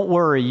 Well, don't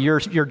worry, you're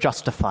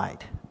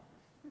justified.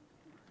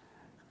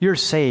 You're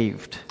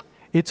saved.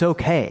 It's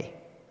okay.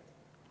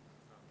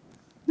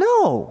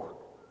 No.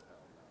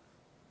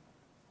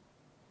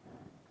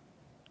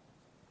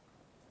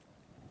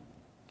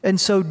 And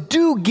so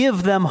do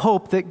give them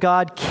hope that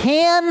God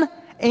can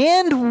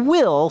and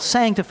will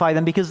sanctify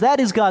them, because that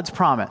is God's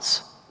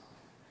promise.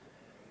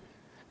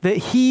 That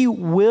he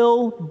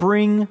will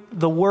bring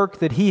the work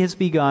that he has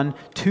begun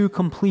to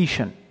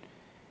completion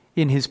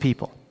in his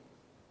people.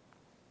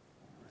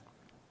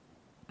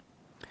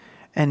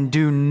 And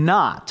do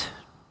not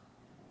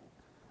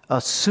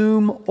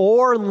assume,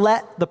 or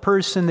let the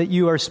person that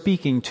you are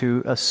speaking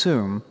to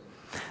assume,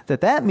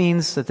 that that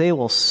means that they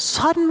will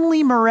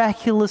suddenly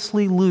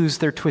miraculously lose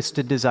their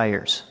twisted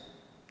desires.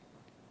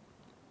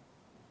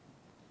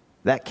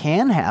 That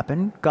can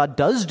happen. God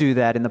does do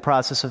that in the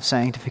process of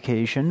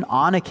sanctification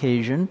on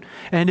occasion,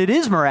 and it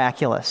is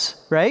miraculous,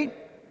 right?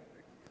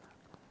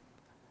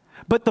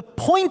 But the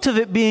point of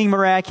it being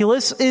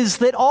miraculous is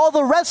that all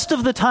the rest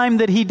of the time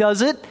that he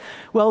does it,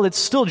 well, it's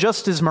still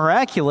just as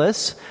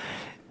miraculous.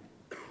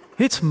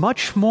 It's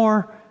much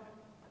more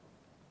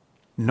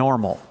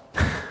normal.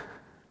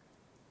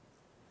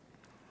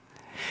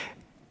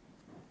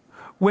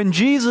 When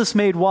Jesus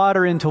made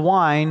water into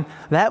wine,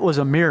 that was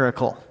a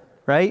miracle,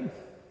 right?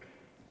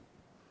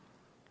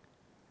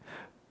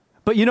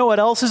 But you know what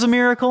else is a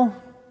miracle?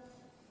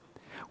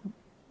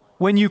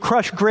 When you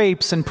crush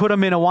grapes and put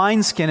them in a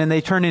wineskin and they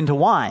turn into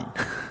wine.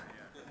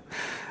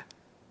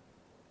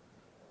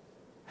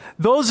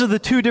 Those are the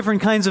two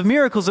different kinds of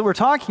miracles that we're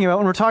talking about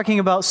when we're talking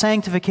about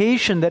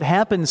sanctification that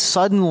happens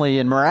suddenly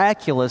and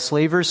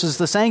miraculously versus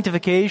the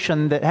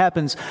sanctification that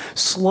happens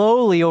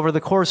slowly over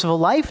the course of a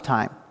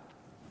lifetime.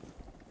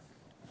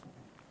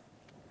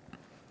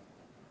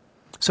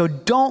 So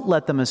don't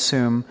let them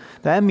assume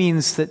that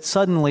means that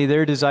suddenly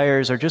their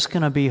desires are just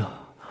going to be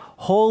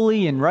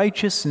holy and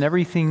righteous and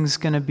everything's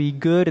going to be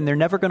good and they're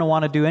never going to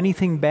want to do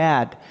anything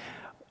bad.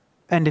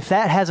 And if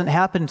that hasn't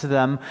happened to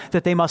them,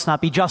 that they must not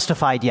be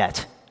justified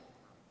yet.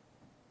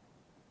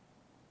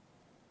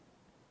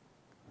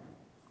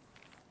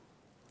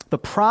 The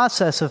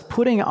process of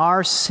putting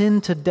our sin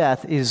to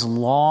death is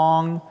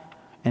long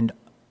and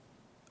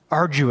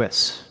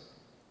arduous.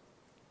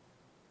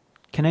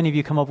 Can any of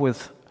you come up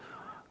with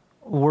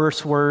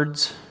worse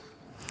words?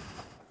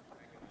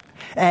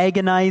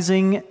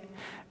 Agonizing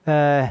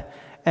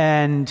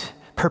and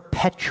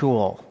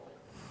perpetual.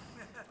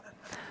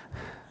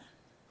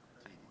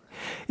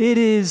 It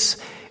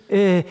is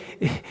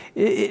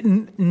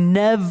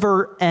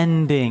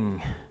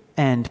never-ending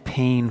and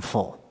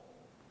painful.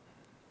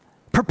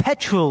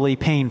 Perpetually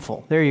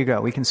painful. There you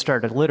go. We can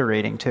start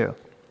alliterating too.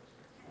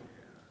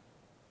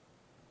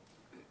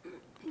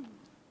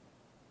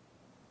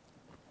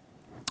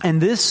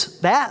 And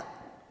that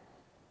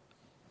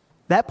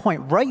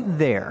point right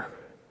there,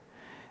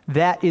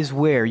 that is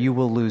where you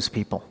will lose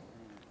people.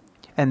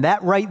 And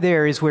that right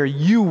there is where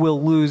you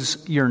will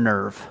lose your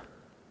nerve.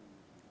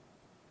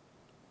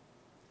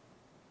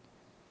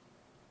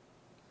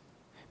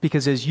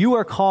 Because as you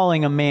are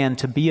calling a man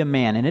to be a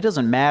man, and it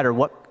doesn't matter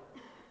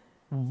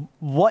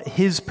what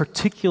his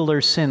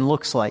particular sin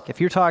looks like. If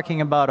you're talking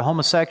about a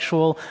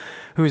homosexual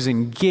who's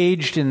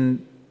engaged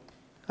in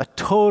a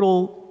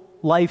total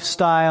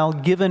lifestyle,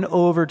 given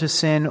over to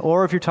sin,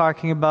 or if you're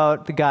talking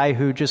about the guy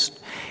who just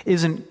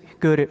isn't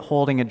good at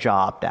holding a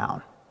job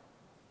down.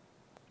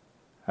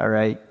 All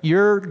right?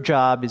 Your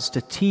job is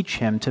to teach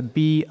him to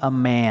be a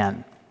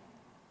man,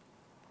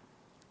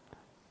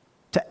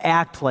 to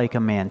act like a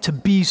man, to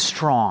be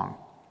strong.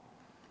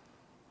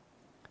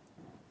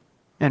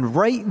 And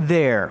right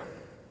there,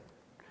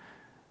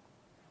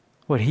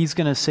 what he's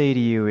going to say to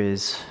you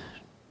is,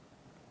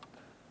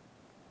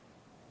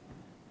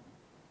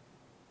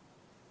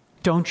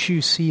 don't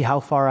you see how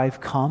far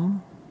I've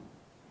come?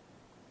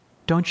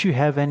 Don't you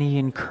have any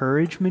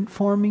encouragement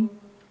for me?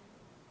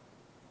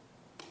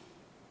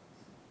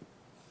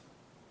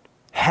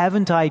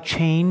 Haven't I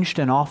changed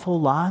an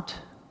awful lot?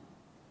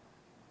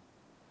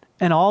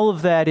 And all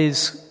of that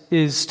is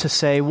to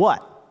say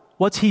what?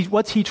 What's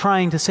he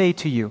trying to say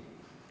to you?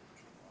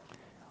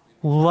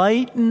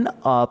 Lighten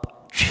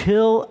up,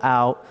 chill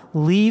out,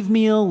 leave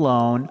me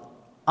alone.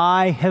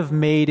 I have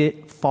made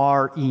it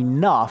far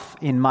enough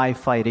in my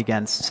fight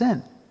against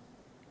sin.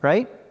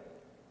 Right?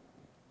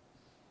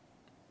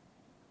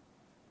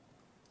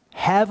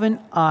 Haven't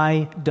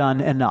I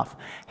done enough?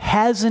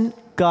 Hasn't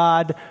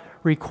God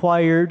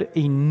required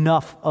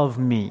enough of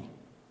me?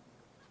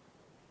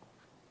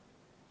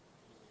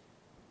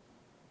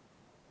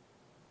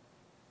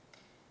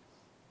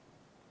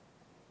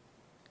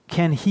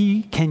 Can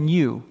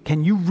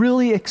you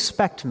really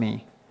expect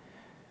me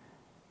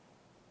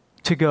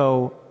to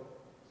go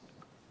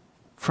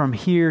from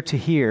here to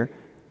here?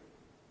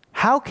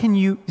 How can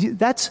you,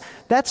 that's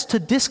to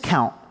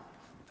discount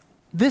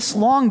this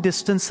long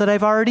distance that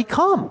I've already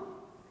come.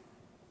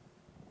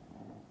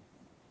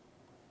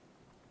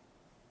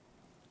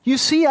 You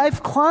see,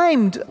 I've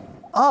climbed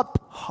up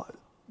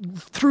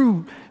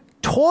through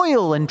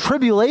toil and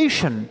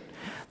tribulation,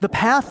 the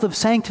path of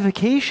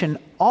sanctification.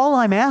 All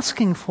I'm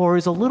asking for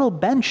is a little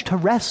bench to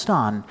rest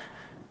on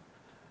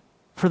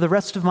for the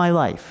rest of my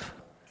life.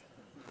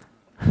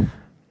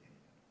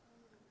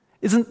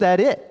 Isn't that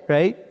it,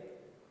 right?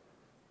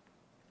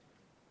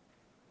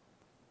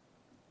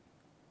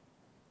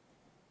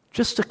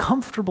 Just a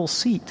comfortable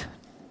seat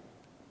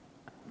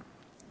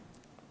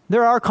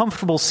There are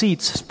comfortable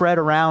seats spread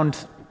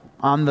around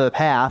on the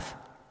path.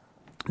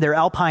 They're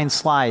alpine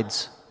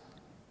slides,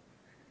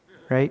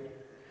 right?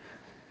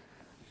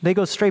 They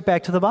go straight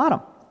back to the bottom,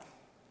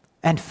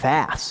 and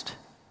fast.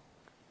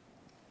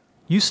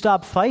 You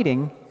stop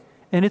fighting,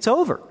 and it's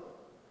over.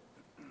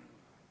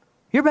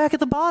 You're back at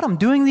the bottom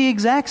doing the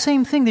exact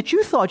same thing that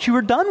you thought you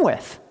were done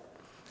with.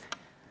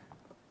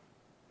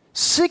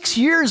 6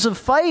 years of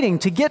fighting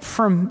to get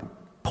from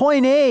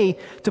point A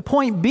to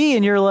point B,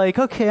 and you're like,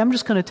 okay, I'm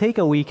just going to take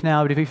a week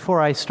now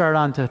before I start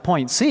on to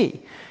point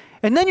C.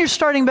 And then you're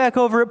starting back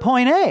over at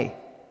point A.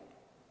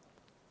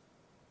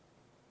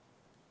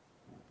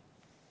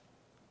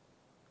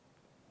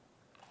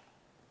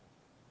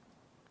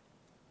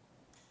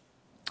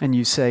 And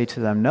you say to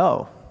them,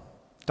 no,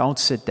 don't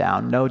sit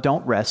down. No,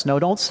 don't rest. No,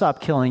 don't stop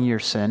killing your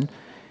sin.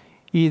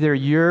 Either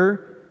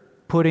you're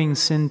putting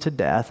sin to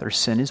death or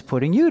sin is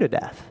putting you to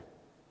death.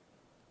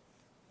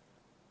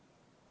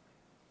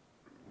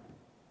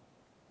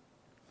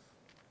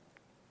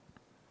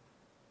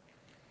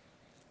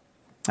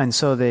 And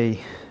so they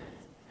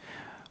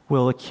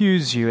will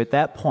accuse you at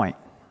that point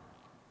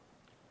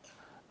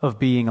of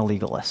being a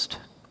legalist.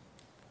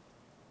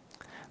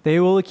 They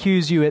will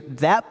accuse you at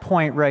that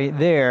point right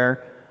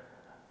there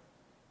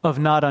of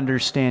not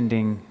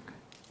understanding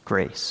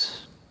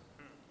grace,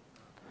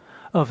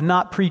 of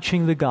not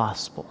preaching the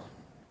gospel,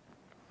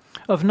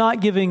 of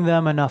not giving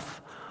them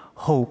enough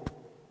hope,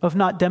 of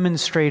not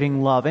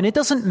demonstrating love. And it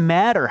doesn't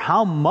matter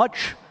how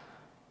much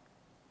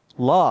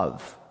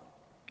love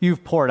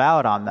you've poured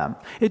out on them.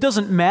 It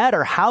doesn't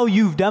matter how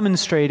you've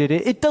demonstrated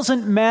it. It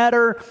doesn't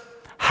matter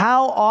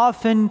how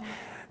often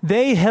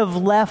they have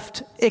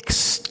left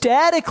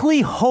ecstatically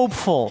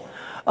hopeful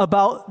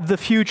about the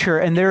future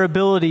and their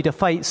ability to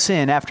fight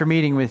sin after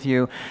meeting with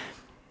you.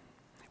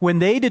 When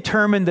they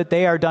determine that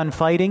they are done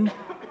fighting,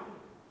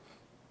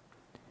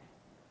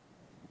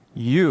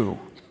 you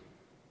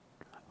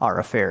are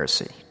a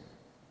Pharisee.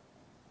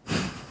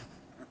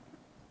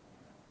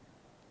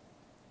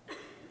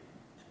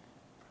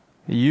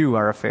 You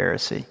are a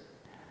Pharisee.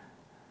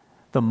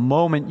 The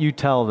moment you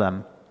tell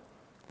them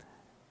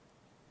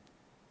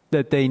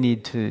that they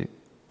need to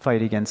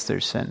fight against their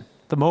sin,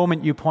 the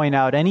moment you point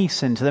out any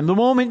sin to them, the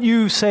moment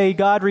you say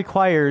God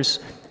requires,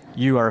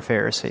 you are a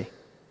Pharisee.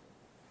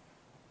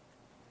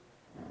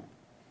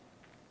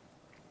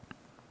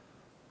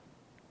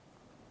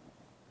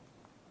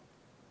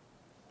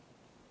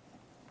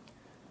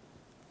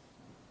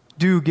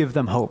 Do give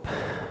them hope.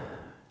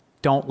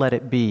 Don't let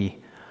it be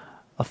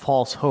a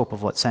false hope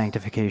of what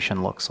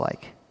sanctification looks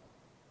like.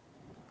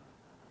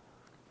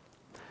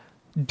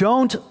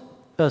 Don't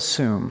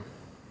assume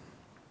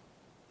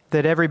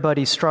that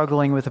everybody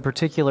struggling with a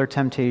particular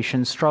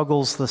temptation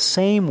struggles the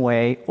same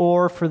way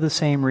or for the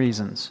same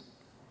reasons.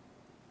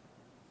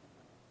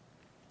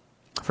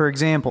 For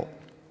example,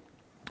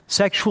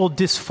 sexual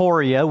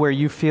dysphoria, where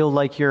you feel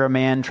like you're a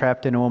man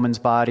trapped in a woman's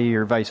body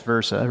or vice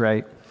versa,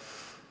 right,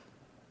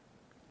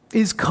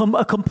 is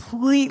a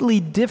completely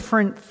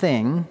different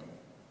thing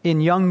in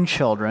young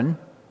children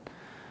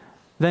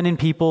than in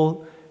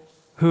people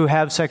who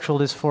have sexual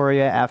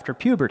dysphoria after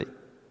puberty.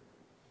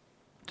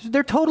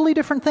 They're totally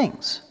different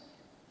things.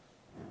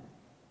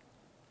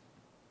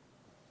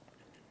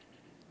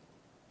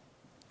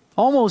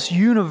 Almost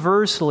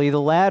universally, the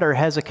latter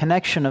has a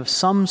connection of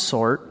some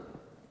sort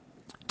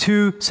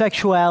to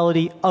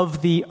sexuality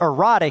of the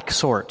erotic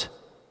sort.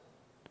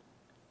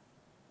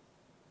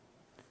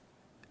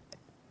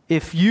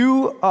 If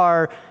you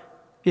are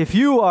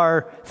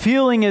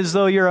feeling as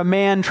though you're a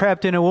man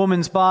trapped in a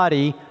woman's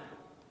body,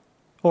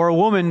 or a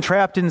woman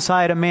trapped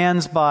inside a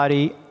man's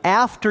body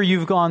after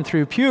you've gone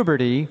through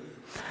puberty,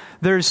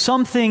 there's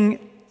something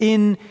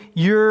in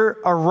your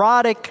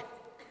erotic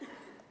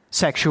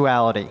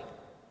sexuality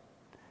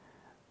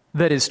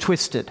that is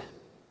twisted,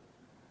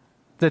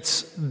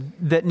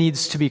 that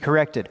needs to be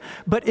corrected.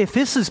 But if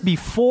this is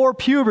before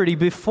puberty,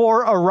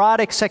 before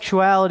erotic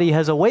sexuality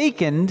has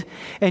awakened,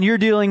 and you're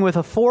dealing with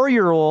a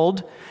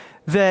 4-year-old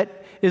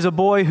that is a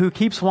boy who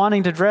keeps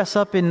wanting to dress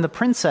up in the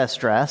princess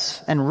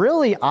dress and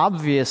really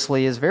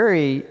obviously is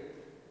very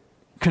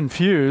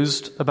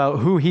confused about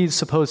who he's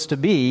supposed to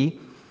be,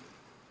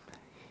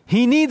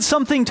 he needs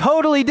something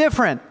totally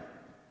different,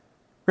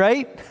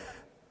 right?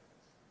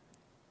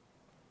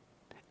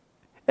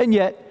 And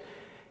yet,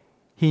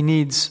 he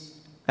needs,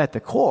 at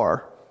the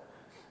core,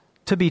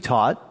 to be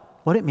taught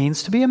what it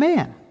means to be a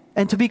man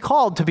and to be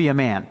called to be a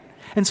man.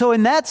 And so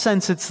in that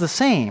sense, it's the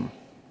same.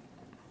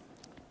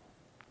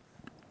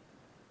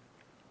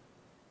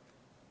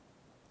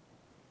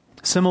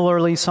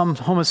 Similarly, some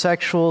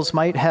homosexuals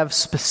might have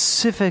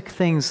specific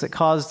things that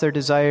cause their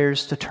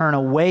desires to turn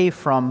away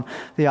from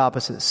the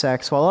opposite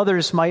sex, while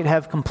others might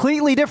have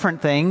completely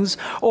different things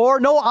or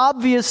no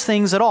obvious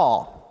things at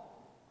all.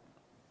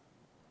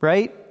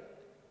 Right?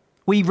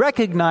 We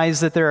recognize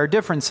that there are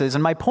differences,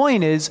 and my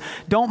point is,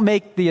 don't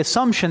make the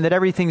assumption that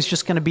everything's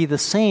just going to be the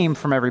same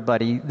from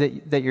everybody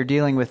that you're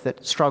dealing with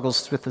that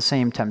struggles with the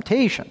same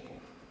temptation.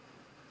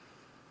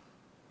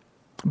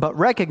 But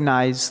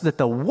recognize that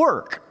the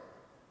work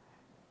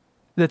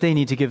that they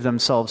need to give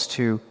themselves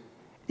to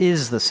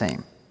is the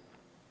same.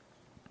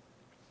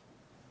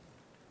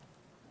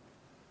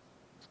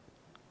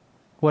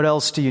 What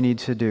else do you need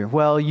to do?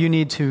 Well, you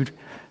need to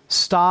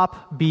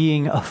stop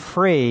being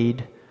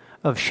afraid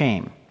of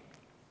shame.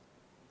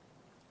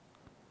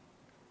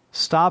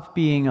 Stop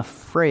being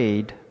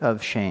afraid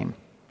of shame.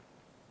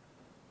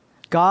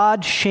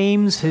 God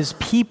shames his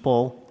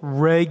people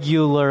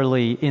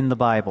regularly in the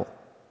Bible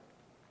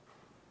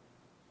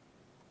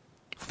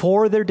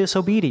for their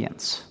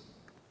disobedience.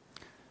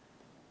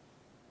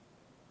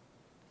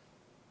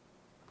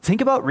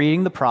 Think about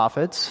reading the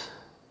prophets.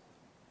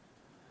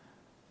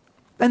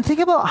 And think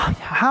about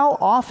how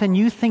often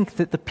you think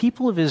that the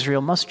people of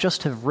Israel must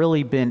just have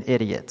really been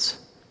idiots.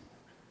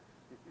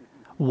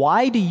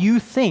 Why do you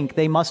think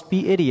they must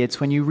be idiots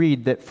when you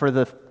read that for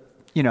the,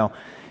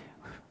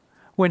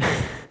 when,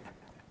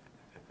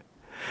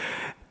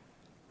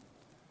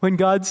 when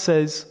God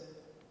says,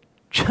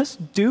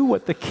 just do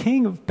what the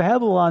king of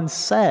Babylon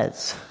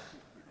says.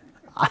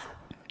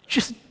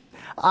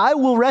 I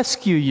will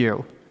rescue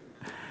you.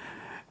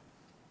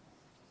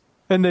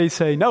 And they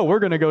say, no, we're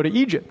going to go to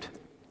Egypt.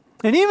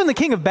 And even the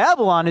king of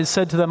Babylon has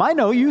said to them, I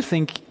know you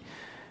think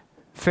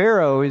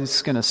Pharaoh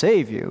is going to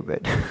save you,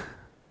 but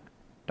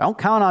don't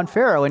count on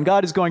Pharaoh. And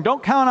God is going,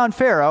 don't count on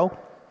Pharaoh.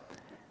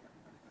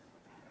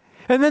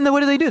 And then what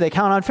do? They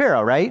count on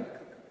Pharaoh, right?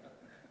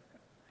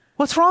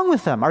 What's wrong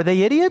with them? Are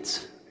they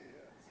idiots?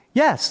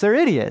 Yes, they're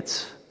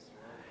idiots.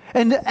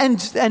 And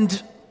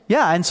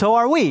so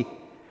are we.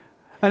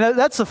 And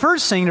that's the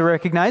first thing to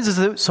recognize, is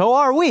that so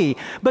are we.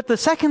 But the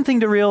second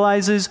thing to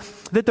realize is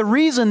that the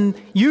reason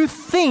you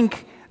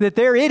think that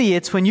they're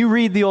idiots when you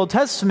read the Old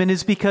Testament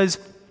is because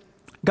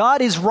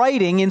God is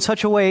writing in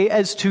such a way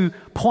as to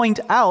point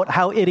out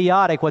how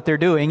idiotic what they're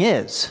doing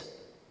is.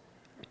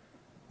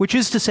 Which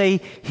is to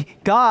say,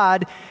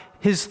 God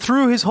has,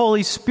 through his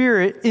Holy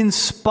Spirit,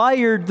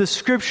 inspired the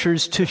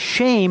Scriptures to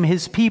shame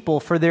his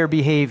people for their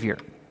behavior.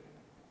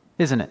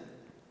 Isn't it?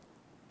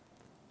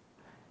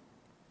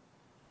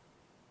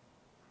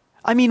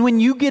 I mean, when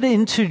you get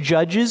into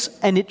Judges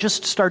and it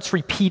just starts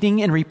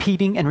repeating and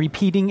repeating and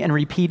repeating and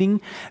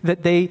repeating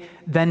that they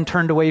then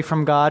turned away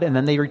from God and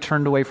then they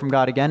returned away from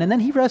God again and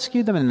then he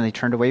rescued them and then they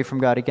turned away from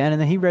God again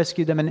and then he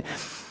rescued them. And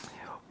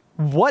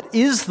what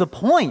is the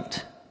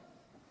point?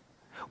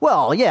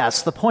 Well,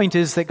 yes, the point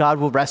is that God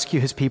will rescue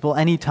his people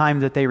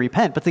anytime that they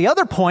repent. But the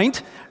other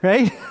point,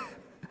 right?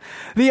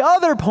 The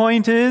other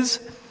point is,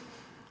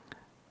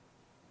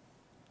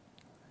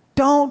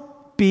 don't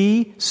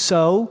be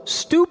so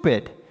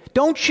stupid.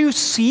 Don't you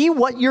see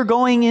what you're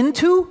going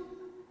into?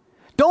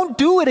 Don't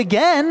do it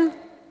again.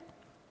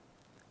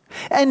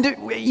 And,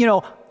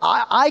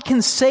 I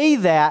can say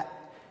that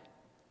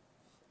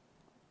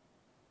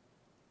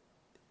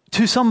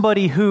to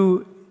somebody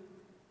who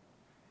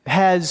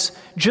has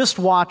just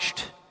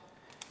watched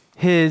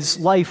his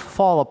life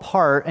fall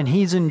apart and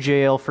he's in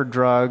jail for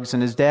drugs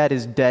and his dad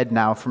is dead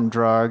now from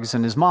drugs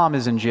and his mom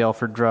is in jail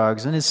for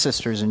drugs and his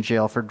sister's in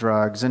jail for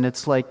drugs. And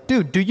it's like,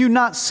 dude, do you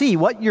not see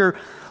what your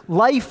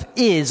life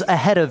is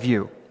ahead of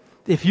you?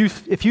 If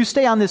you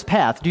stay on this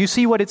path, do you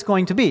see what it's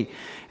going to be?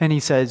 And he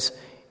says,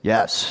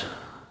 yes,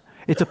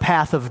 it's a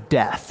path of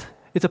death.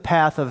 It's a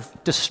path of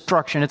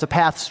destruction. It's a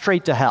path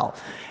straight to hell.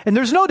 And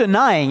there's no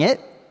denying it.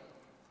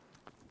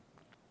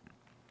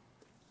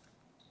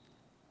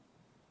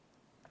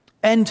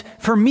 And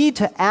for me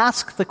to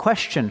ask the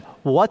question,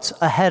 what's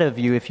ahead of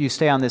you if you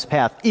stay on this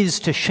path, is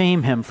to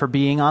shame him for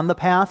being on the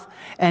path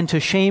and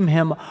to shame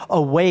him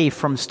away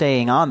from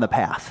staying on the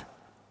path.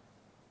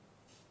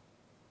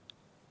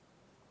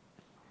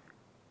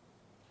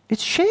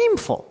 It's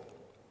shameful.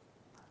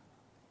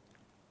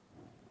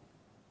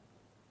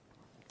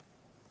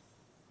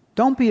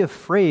 Don't be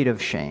afraid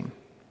of shame.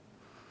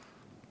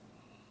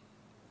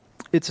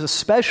 It's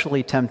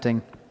especially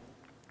tempting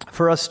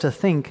for us to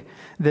think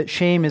that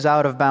shame is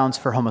out of bounds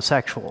for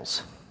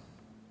homosexuals.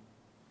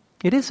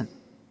 It isn't.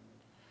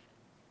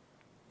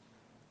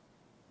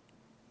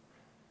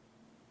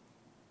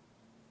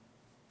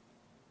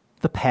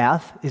 The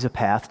path is a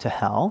path to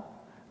hell.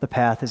 The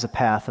path is a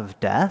path of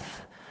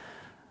death.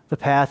 The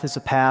path is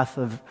a path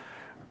of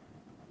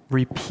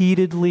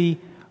repeatedly,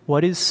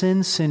 what is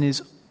sin? Sin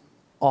is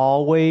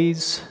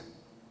always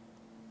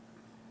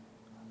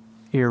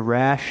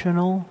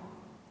irrational,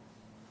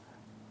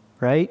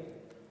 right?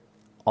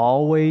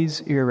 Always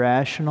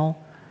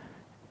irrational.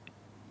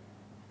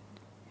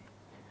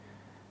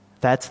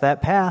 That's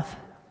that path.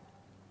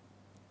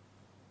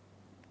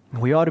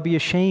 We ought to be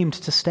ashamed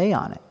to stay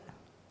on it.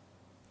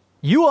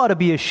 You ought to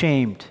be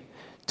ashamed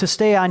to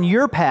stay on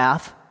your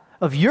path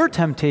of your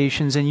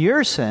temptations and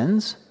your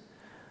sins.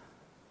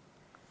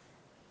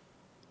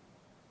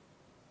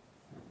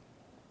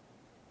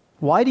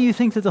 Why do you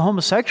think that the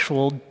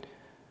homosexual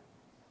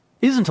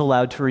isn't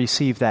allowed to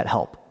receive that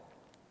help?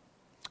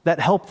 That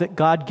help that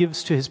God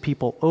gives to his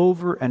people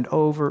over and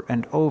over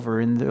and over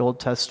in the Old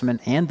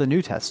Testament and the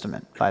New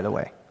Testament, by the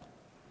way.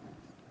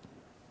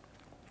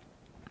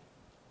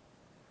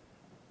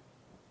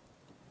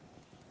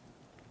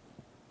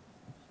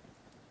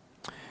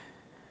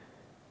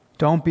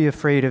 Don't be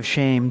afraid of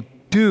shame.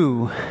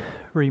 Do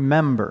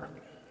remember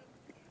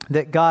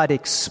that God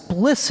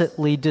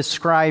explicitly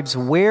describes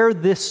where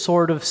this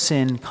sort of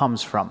sin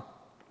comes from.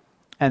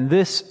 And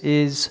this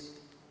is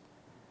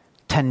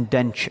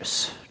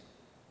tendentious.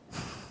 I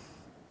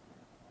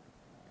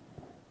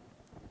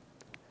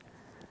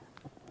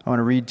want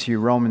to read to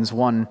you Romans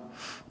 1,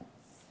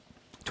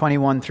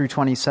 21 through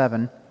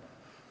 27.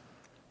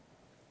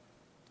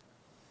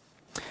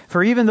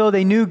 For even though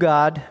they knew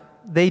God,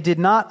 they did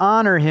not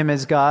honor him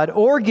as God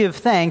or give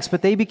thanks,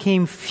 but they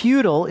became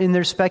futile in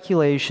their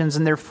speculations,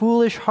 and their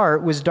foolish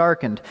heart was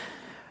darkened.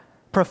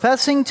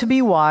 Professing to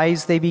be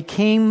wise, they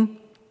became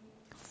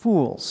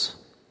fools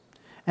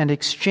and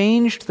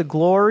exchanged the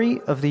glory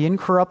of the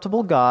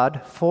incorruptible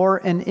God for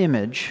an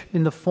image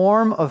in the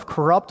form of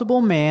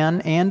corruptible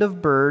man and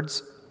of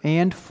birds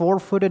and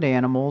four-footed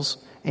animals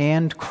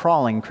and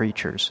crawling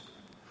creatures.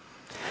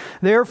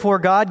 Therefore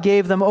God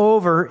gave them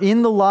over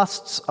in the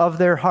lusts of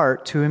their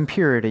heart to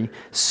impurity,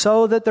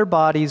 so that their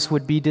bodies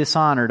would be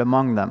dishonored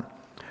among them.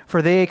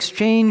 For they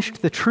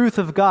exchanged the truth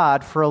of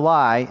God for a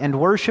lie, and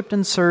worshipped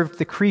and served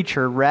the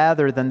creature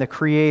rather than the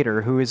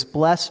Creator, who is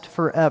blessed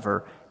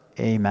forever.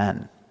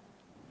 Amen.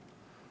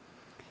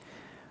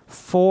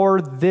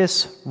 For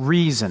this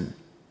reason,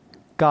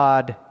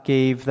 God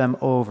gave them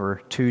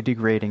over to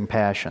degrading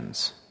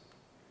passions.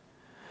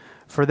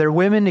 For their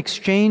women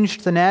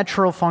exchanged the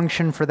natural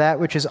function for that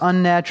which is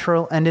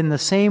unnatural, and in the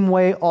same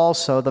way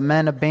also the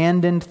men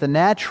abandoned the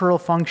natural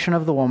function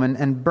of the woman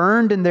and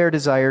burned in their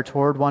desire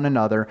toward one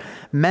another,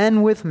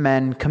 men with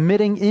men,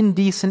 committing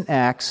indecent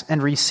acts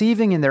and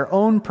receiving in their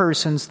own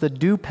persons the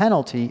due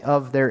penalty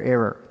of their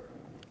error.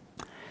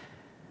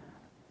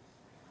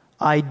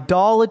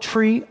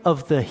 Idolatry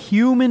of the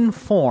human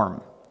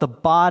form, the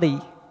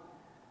body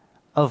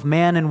of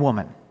man and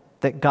woman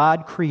that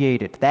God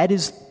created, that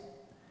is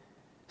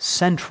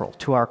central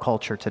to our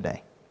culture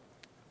today.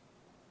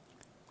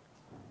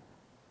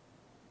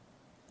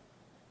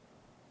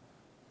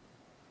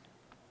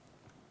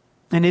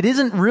 And it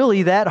isn't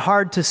really that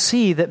hard to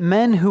see that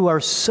men who are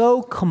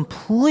so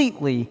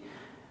completely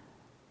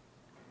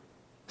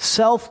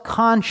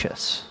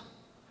self-conscious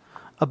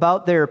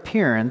about their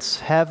appearance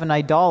have an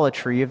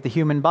idolatry of the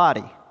human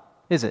body,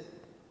 is it?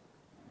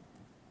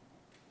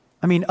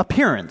 I mean,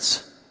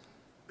 appearance.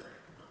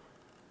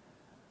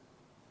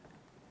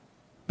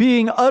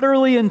 Being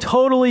utterly and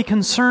totally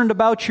concerned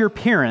about your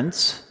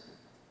appearance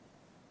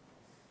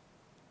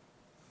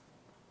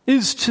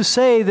is to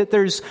say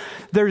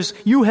that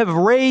you have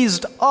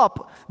raised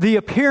up the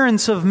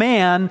appearance of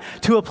man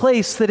to a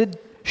place that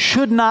it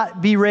should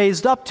not be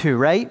raised up to,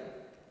 right?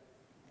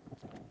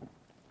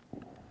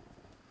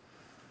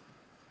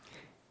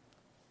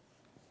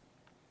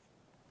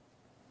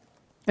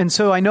 And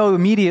so I know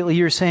immediately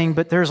you're saying,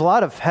 but there's a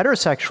lot of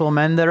heterosexual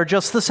men that are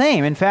just the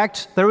same. In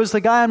fact, there was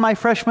the guy in my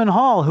freshman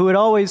hall who would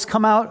always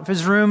come out of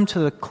his room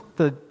to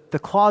the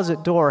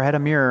closet door, had a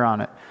mirror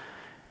on it.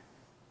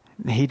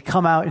 And he'd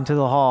come out into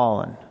the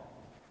hall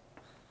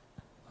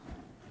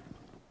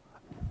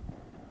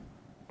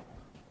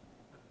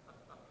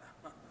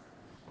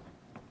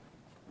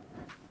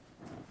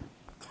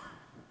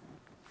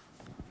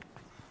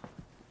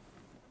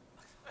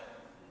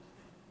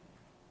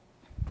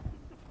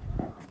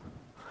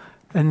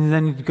and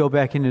then he'd go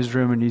back in his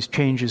room and he'd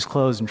change his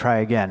clothes and try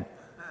again.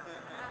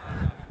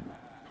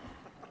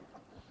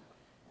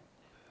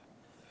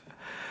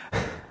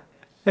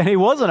 And he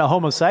wasn't a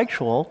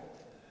homosexual,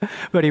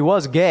 but he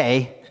was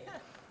gay.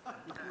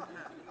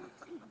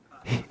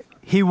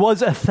 He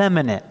was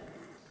effeminate,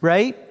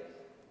 right?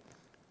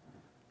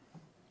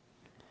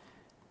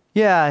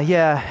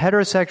 Yeah,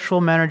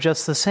 heterosexual men are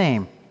just the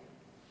same.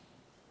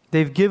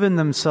 They've given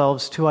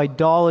themselves to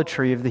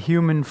idolatry of the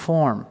human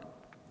form.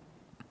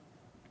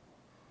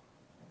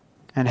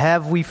 And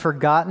have we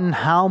forgotten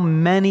how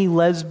many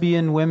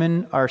lesbian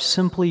women are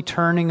simply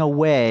turning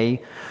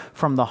away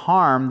from the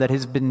harm that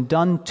has been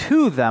done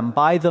to them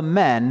by the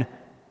men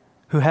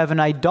who have an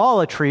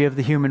idolatry of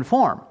the human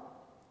form?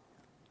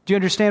 Do you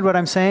understand what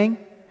I'm saying?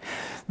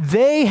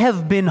 They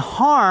have been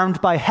harmed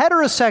by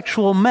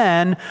heterosexual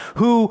men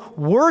who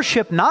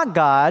worship not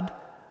God,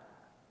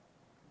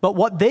 but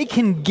what they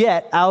can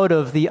get out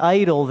of the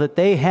idol that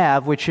they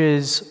have, which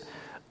is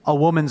a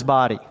woman's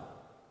body.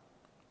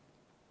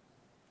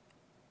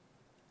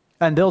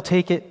 And they'll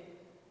take it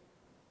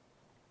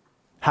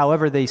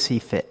however they see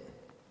fit.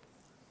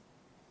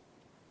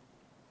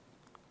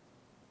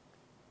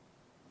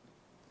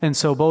 And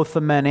so both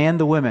the men and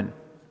the women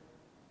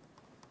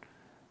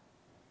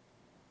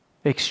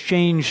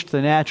exchanged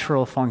the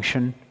natural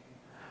function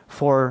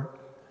for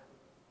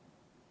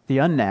the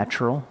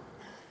unnatural,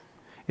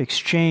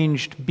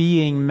 exchanged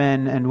being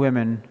men and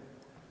women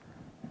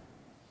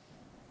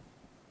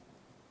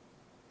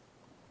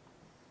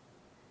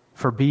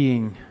for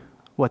being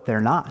what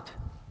they're not.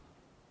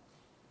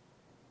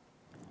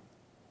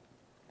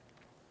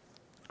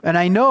 And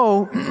I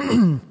know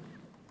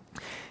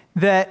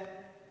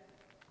that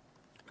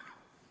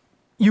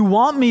you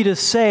want me to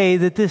say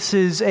that this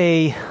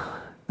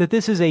that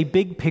this is a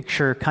big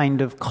picture kind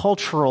of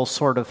cultural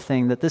sort of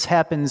thing, that this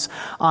happens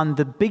on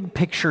the big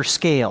picture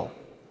scale,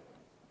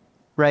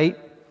 right?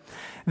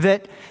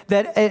 That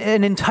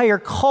an entire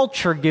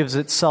culture gives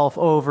itself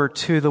over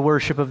to the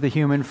worship of the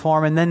human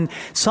form, and then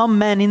some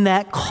men in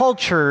that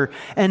culture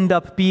end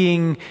up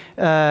being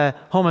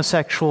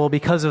homosexual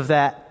because of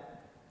that.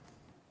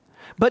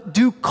 But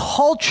do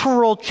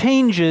cultural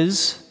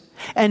changes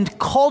and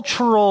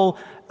cultural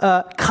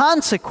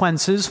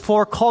consequences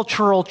for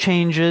cultural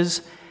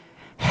changes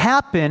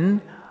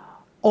happen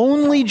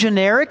only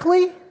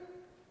generically?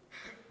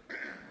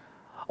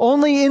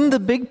 Only in the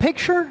big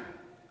picture?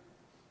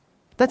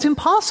 That's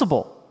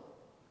impossible.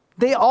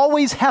 They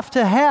always have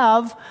to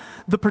have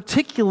the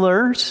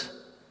particulars,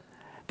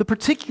 the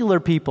particular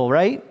people,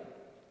 right?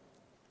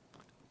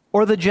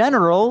 Or the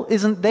general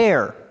isn't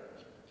there.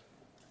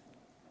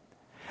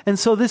 And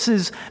so this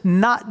is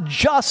not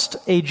just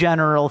a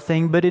general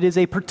thing, but it is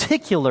a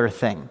particular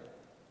thing.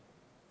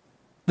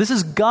 This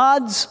is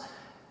God's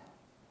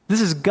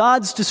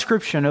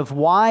description of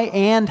why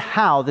and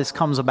how this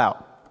comes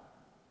about.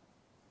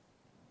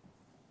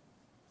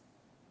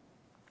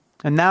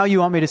 And now you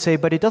want me to say,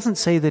 but it doesn't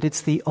say that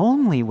it's the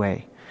only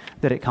way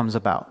that it comes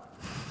about.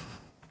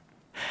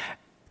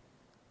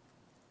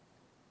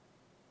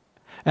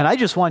 And I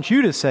just want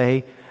you to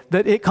say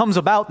that it comes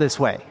about this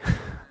way.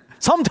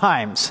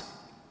 Sometimes.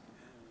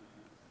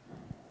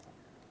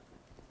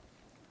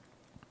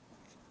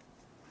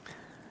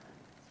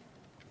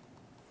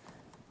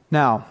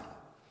 Now,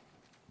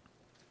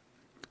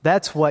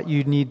 that's what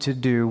you need to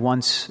do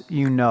once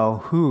you know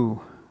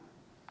who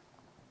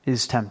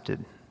is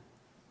tempted.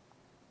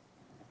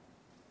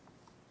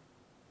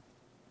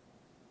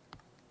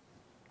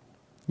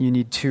 You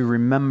need to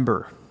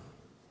remember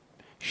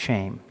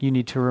shame. You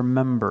need to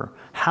remember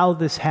how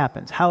this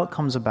happens, how it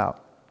comes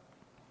about.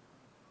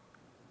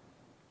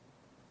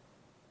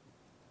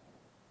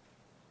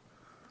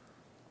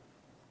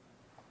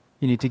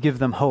 You need to give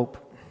them hope,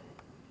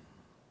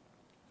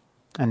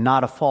 and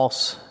not a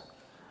false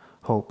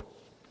hope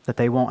that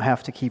they won't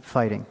have to keep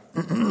fighting.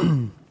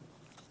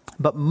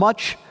 But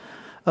much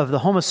of the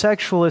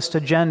homosexualist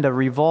agenda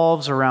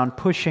revolves around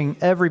pushing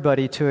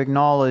everybody to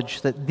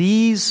acknowledge that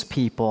these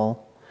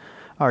people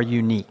are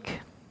unique.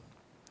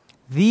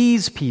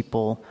 These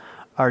people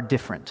are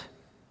different.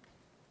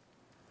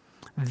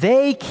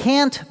 They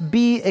can't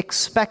be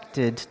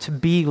expected to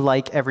be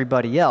like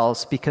everybody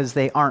else because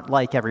they aren't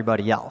like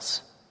everybody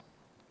else.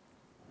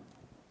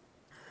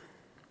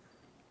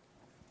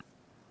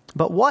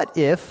 But what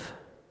if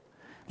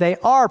they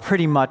are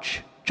pretty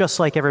much just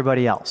like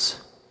everybody else?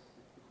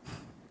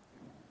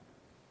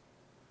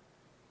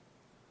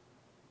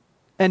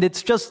 And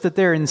it's just that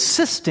they're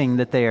insisting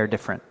that they are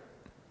different.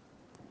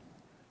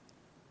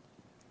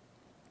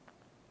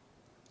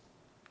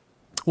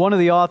 One of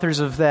the authors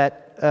of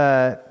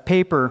that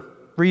paper,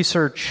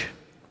 research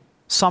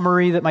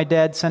summary that my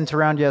dad sent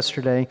around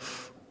yesterday,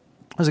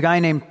 was a guy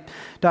named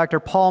Dr.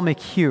 Paul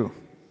McHugh.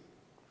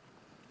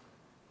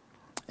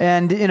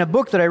 And in a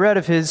book that I read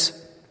of his,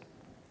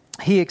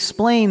 he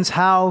explains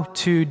how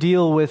to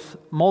deal with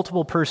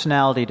multiple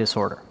personality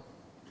disorder.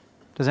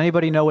 Does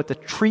anybody know what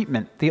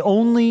the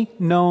only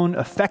known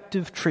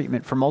effective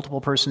treatment for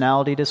multiple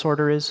personality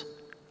disorder is?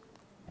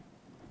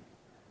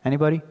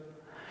 Anybody?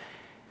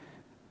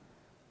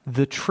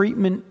 The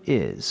treatment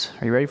is,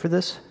 are you ready for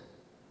this?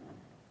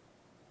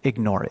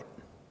 Ignore it.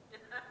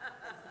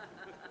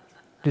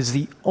 It is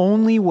the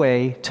only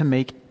way to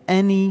make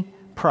any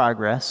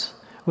progress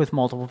with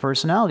multiple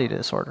personality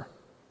disorder.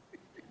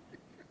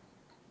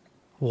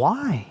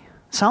 Why?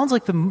 Sounds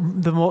like the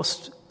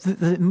meanest,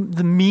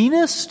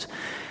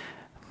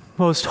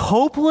 most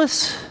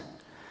hopeless,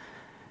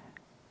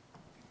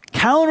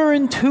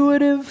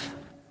 counterintuitive,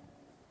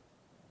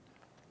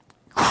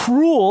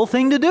 cruel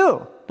thing to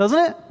do, doesn't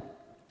it?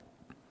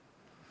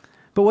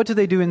 But what do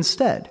they do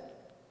instead?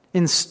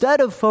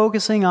 Instead of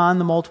focusing on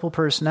the multiple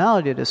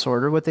personality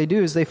disorder, what they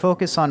do is they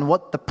focus on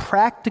what the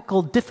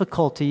practical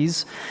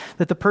difficulties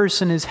that the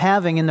person is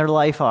having in their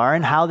life are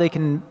and how they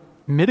can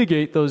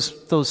mitigate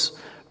those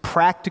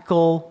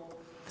practical.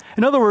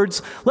 In other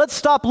words, let's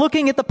stop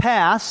looking at the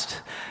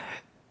past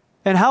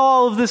and how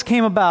all of this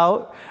came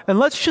about, and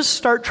let's just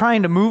start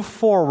trying to move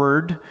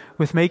forward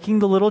with making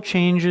the little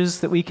changes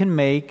that we can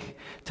make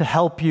to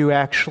help you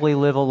actually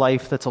live a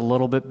life that's a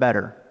little bit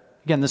better.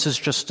 Again, this is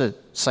just a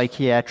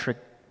psychiatric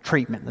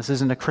treatment. This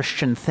isn't a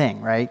Christian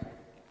thing, right?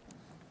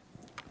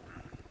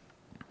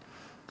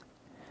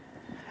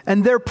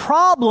 And their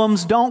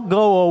problems don't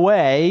go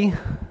away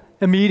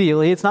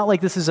immediately. It's not like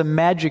this is a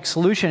magic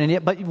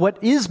solution. But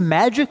what is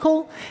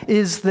magical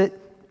is that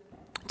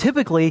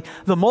typically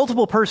the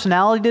multiple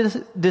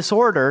personality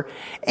disorder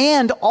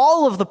and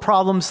all of the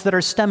problems that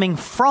are stemming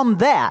from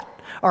that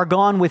are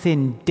gone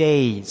within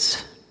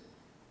days.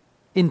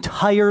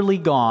 Entirely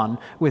gone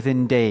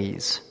within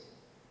days.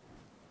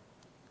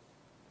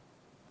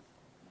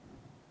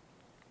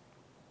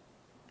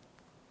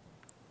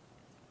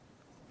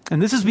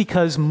 And this is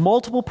because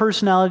multiple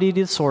personality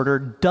disorder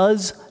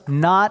does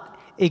not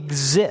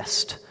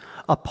exist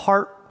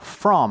apart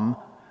from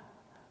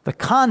the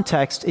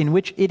context in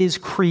which it is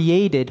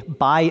created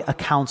by a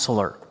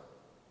counselor.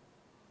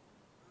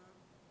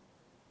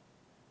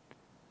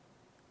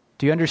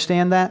 Do you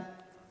understand that?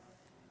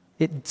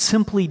 It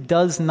simply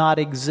does not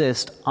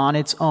exist on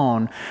its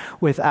own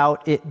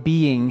without it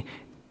being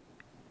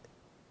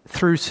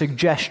through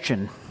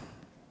suggestion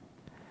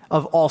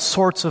of all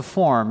sorts of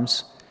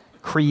forms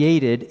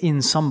created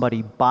in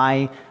somebody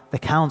by the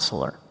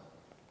counselor.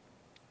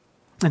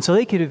 And so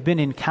they could have been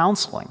in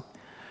counseling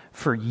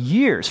for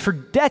years, for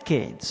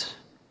decades.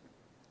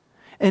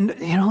 And,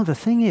 the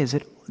thing is,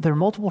 their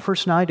multiple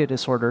personality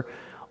disorder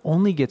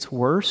only gets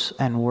worse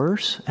and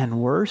worse and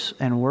worse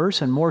and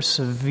worse and more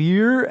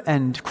severe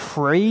and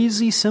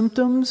crazy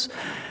symptoms.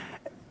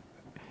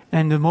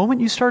 And the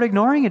moment you start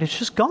ignoring it, it's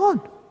just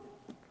gone.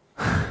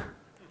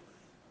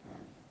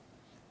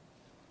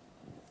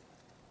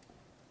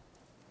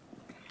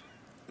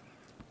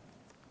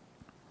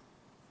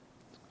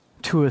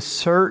 To a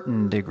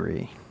certain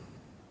degree,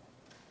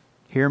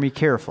 hear me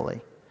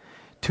carefully,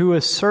 to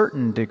a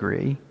certain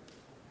degree,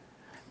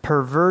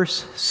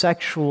 perverse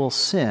sexual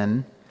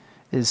sin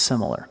is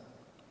similar.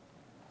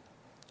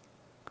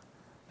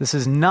 This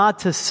is not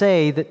to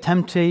say that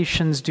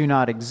temptations do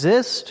not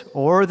exist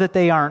or that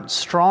they aren't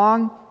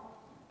strong,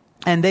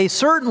 and they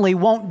certainly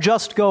won't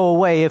just go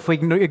away if we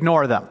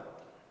ignore them.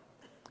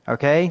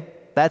 Okay?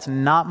 That's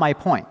not my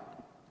point.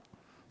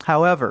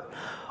 However,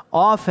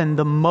 often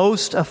the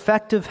most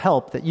effective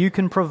help that you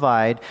can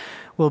provide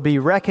will be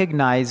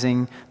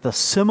recognizing the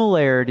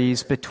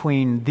similarities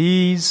between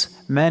these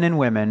men and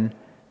women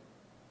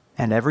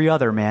and every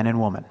other man and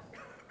woman.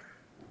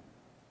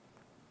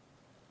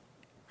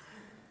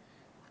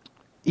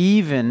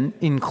 Even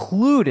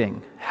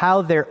including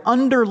how their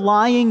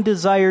underlying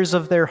desires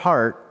of their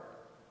heart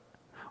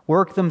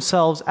work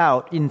themselves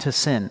out into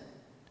sin.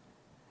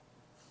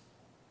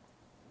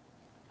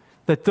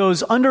 That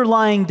those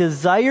underlying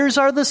desires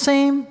are the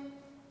same,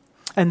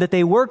 and that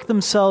they work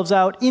themselves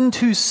out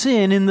into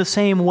sin in the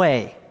same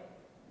way.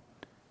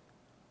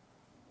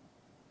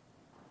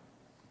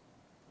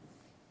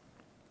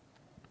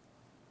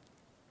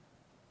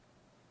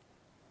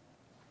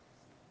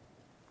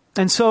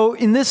 And so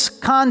in this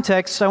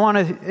context, I want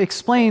to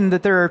explain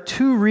that there are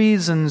two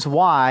reasons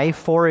why,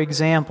 for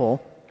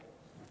example,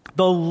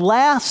 the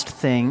last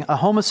thing a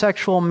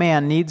homosexual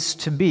man needs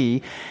to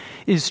be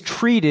is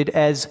treated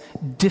as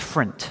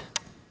different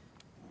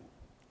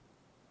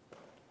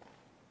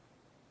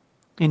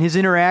in his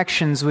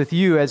interactions with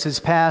you as his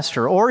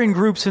pastor or in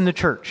groups in the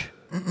church.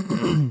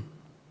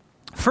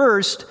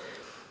 First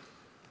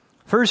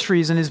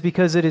reason is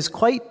because it is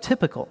quite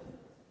typical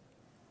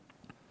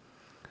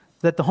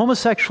that the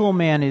homosexual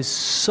man is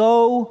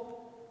so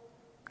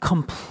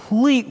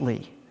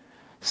completely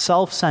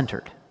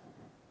self-centered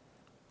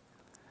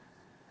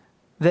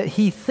that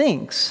he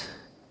thinks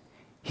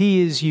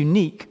he is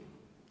unique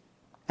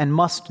and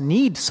must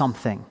need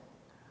something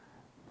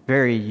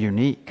very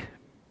unique,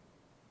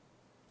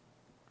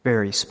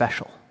 very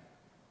special,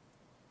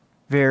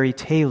 very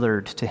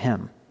tailored to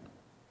him.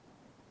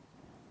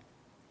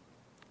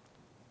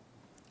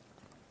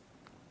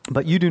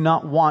 But you do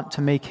not want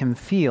to make him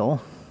feel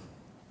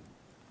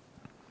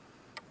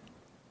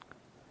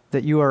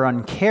that you are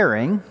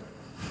uncaring.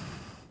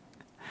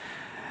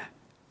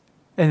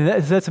 And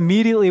that's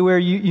immediately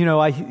where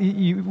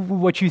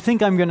what you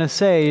think I'm going to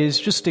say is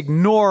just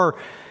ignore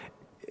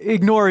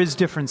his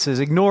differences,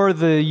 ignore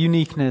the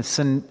uniqueness,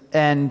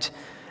 and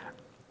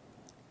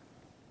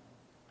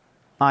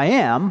I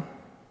am.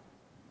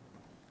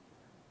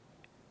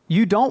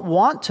 You don't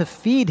want to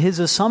feed his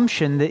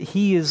assumption that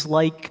he is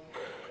like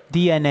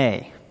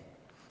DNA,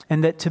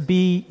 and that to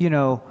be,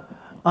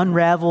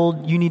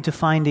 unraveled, you need to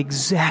find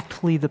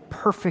exactly the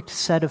perfect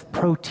set of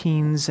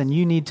proteins,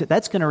 and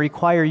that's going to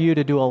require you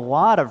to do a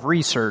lot of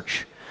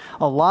research,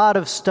 a lot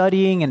of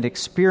studying and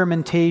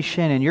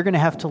experimentation, and you're going to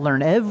have to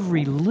learn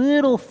every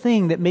little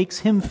thing that makes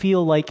him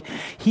feel like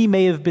he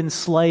may have been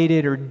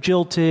slighted or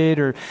jilted,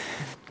 or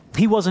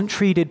he wasn't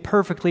treated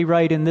perfectly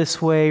right in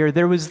this way, or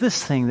there was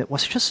this thing that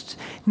was just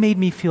made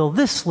me feel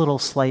this little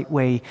slight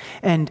way,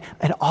 and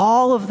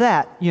all of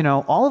that,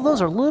 all of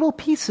those are little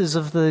pieces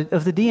of the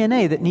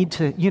DNA that need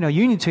to, you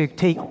need to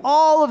take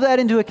all of that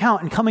into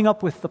account in coming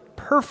up with the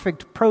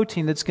perfect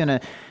protein that's going to.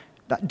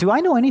 Do I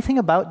know anything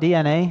about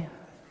DNA?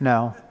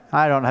 No,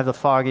 I don't have the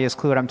foggiest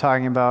clue what I'm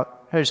talking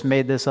about. I just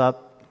made this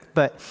up,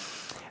 but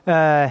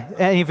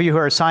any of you who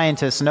are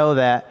scientists know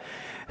that.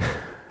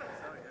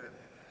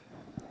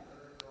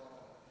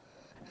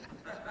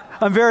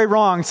 I'm very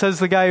wrong, says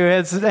the guy who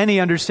has any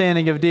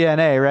understanding of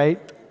DNA,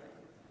 right?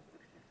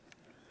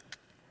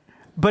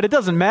 But it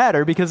doesn't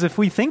matter, because if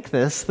we think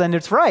this, then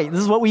it's right. This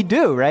is what we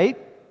do, right?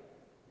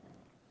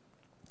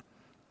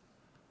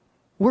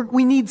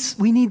 We need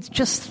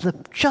just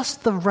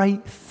the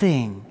right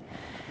thing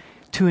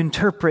to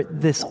interpret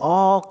this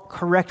all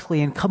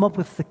correctly and come up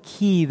with the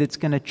key that's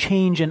going to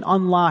change and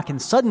unlock and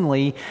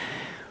suddenly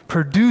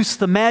produce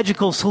the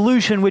magical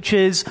solution, which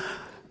is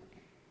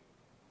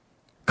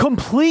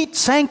complete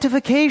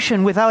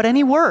sanctification without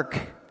any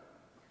work.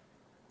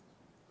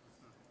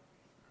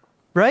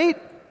 right?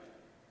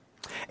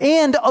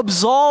 And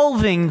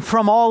absolving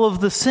from all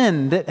of the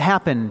sin that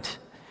happened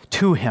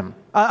to him.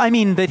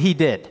 That he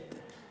did.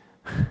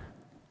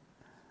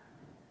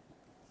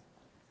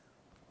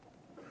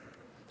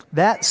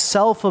 That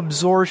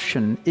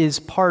self-absorption is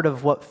part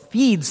of what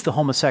feeds the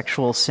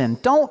homosexual sin.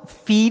 Don't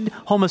feed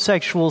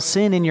homosexual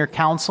sin in your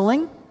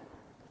counseling.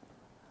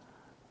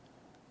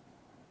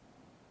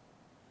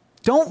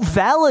 Don't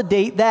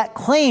validate that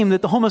claim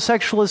that the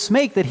homosexualists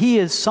make that he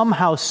is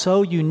somehow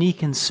so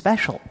unique and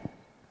special.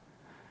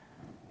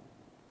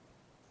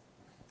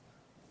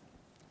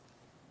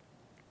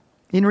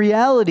 In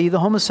reality, the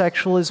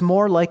homosexual is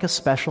more like a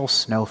special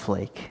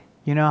snowflake.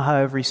 You know how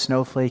every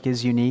snowflake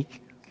is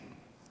unique?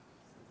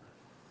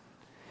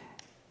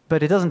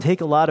 But it doesn't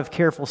take a lot of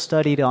careful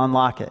study to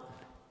unlock it.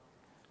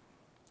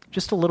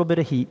 Just a little bit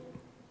of heat.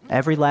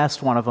 Every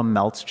last one of them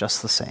melts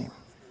just the same.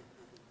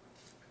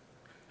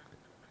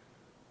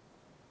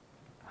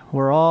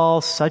 We're all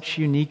such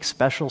unique,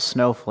 special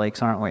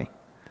snowflakes, aren't we?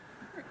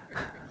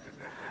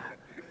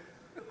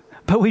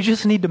 But we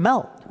just need to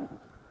melt.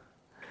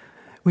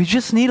 We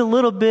just need a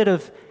little bit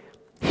of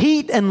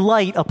heat and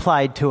light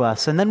applied to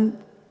us. And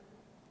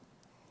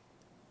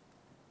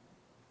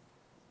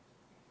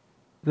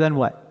then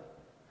what?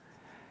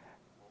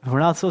 We're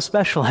not so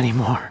special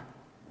anymore.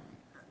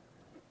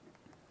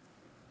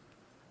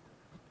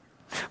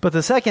 But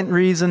the second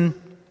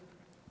reason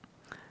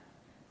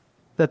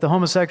that the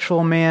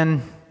homosexual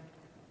man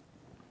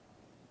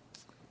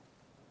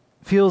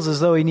feels as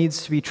though he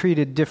needs to be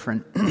treated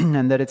different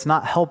and that it's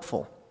not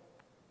helpful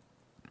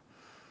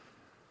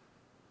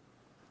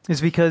is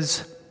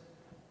because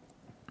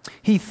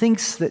he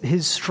thinks that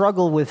his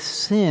struggle with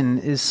sin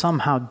is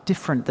somehow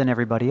different than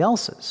everybody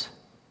else's.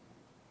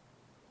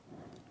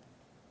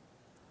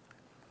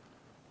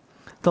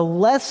 The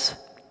less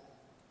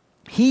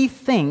he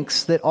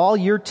thinks that all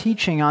your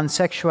teaching on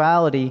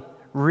sexuality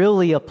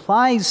really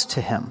applies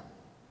to him,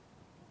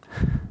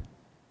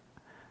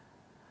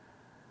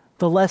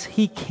 the less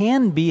he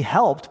can be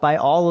helped by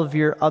all of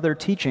your other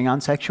teaching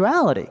on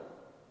sexuality.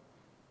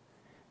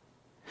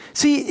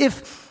 See,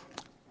 if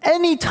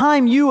any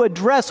time you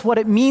address what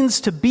it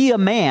means to be a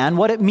man,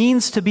 what it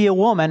means to be a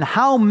woman,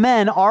 how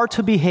men are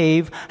to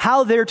behave,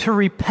 how they're to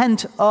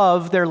repent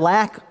of their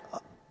lack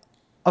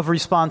of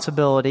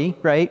responsibility,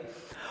 right?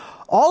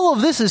 All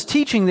of this is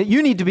teaching that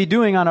you need to be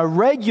doing on a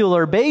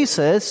regular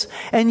basis,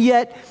 and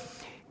yet,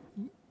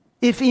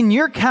 if in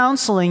your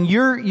counseling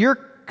you're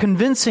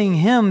convincing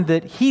him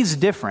that he's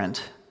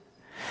different,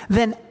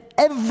 then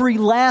every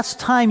last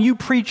time you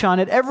preach on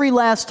it, every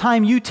last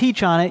time you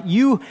teach on it,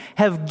 you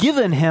have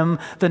given him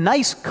the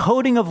nice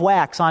coating of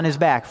wax on his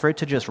back for it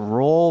to just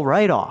roll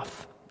right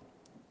off.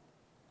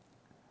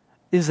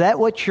 Is that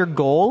what your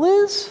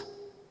goal is?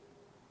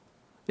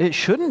 It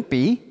shouldn't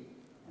be.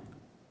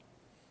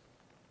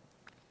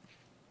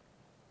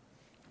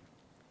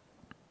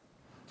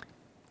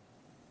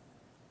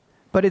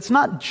 But it's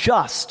not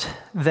just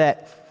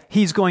that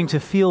he's going to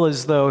feel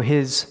as though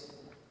his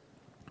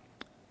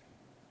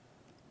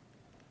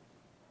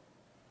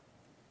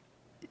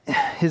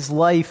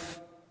life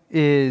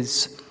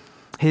is,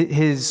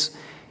 his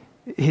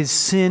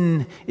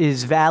sin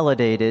is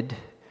validated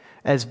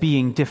as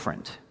being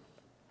different.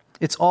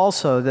 It's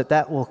also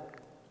that will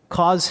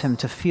cause him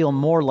to feel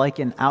more like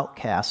an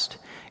outcast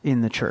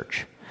in the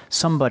church.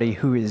 Somebody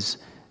who is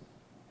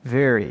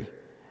very,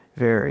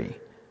 very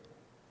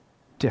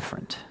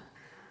different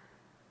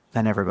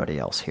than everybody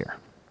else here.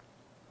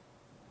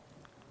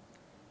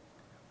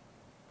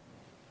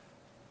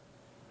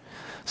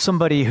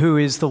 Somebody who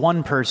is the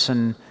one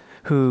person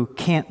who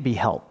can't be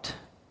helped.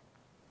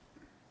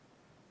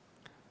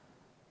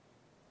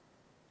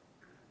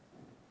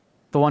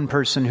 The one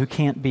person who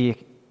can't be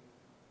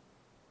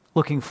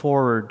looking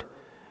forward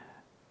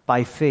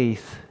by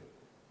faith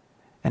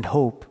and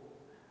hope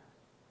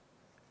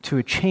to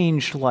a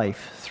changed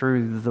life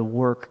through the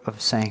work of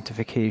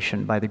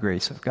sanctification by the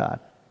grace of God.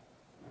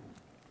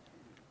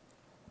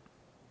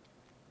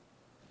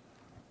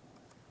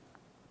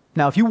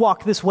 Now, if you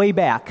walk this way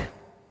back,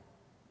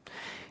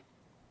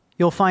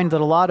 you'll find that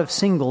a lot of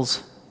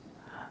singles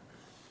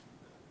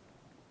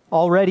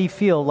already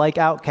feel like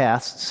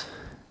outcasts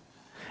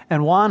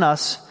and want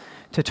us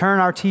to turn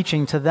our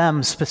teaching to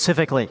them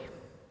specifically.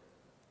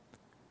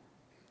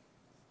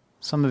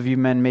 Some of you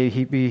men may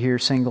be here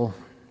single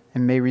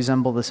and may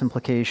resemble this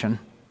implication.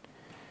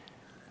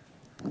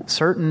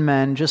 Certain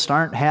men just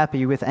aren't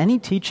happy with any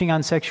teaching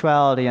on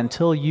sexuality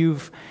until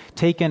you've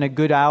taken a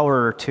good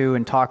hour or two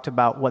and talked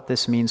about what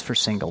this means for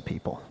single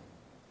people.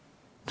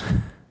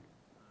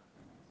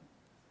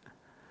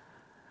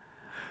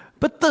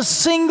 But the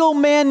single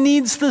man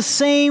needs the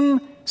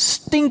same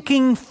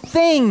stinking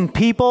thing,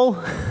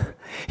 people.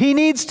 He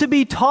needs to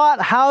be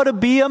taught how to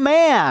be a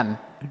man.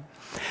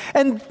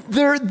 And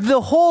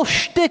the whole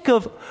shtick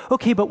of,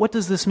 okay, but what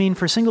does this mean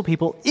for single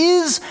people,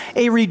 is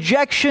a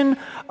rejection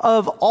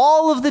of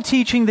all of the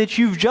teaching that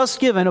you've just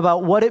given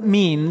about what it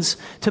means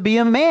to be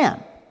a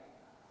man.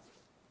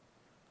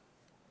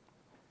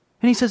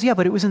 And he says, yeah,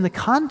 but it was in the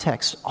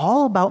context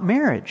all about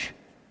marriage.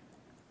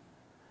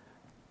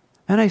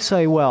 And I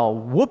say, well,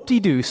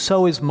 whoop-de-doo,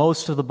 so is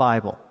most of the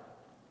Bible.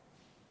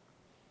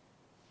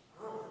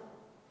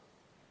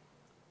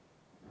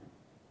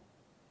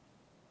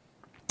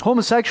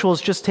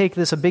 Homosexuals just take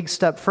this a big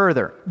step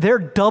further. They're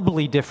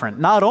doubly different.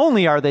 Not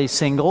only are they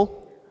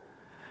single,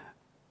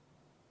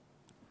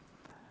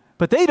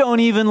 but they don't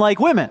even like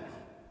women.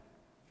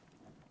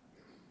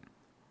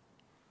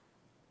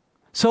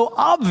 So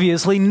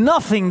obviously,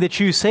 nothing that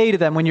you say to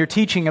them when you're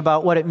teaching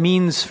about what it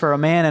means for a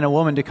man and a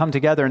woman to come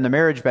together in the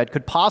marriage bed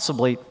could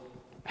possibly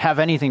have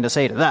anything to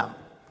say to them.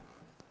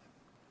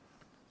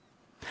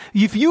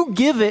 If you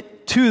give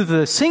it to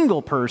the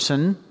single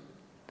person,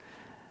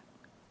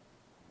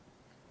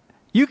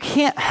 you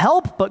can't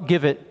help but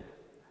give it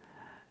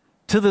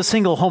to the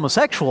single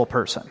homosexual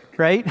person,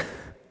 right?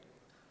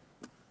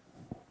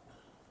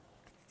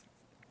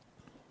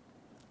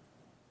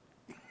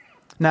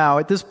 Now,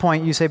 at this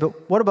point, you say,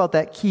 but what about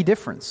that key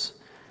difference?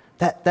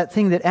 That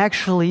thing that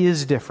actually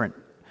is different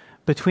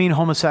between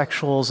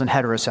homosexuals and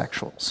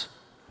heterosexuals.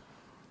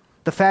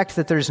 The fact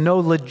that there's no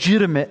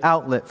legitimate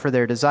outlet for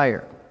their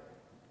desire.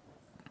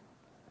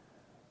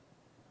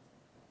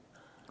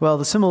 Well,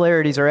 the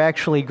similarities are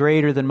actually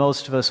greater than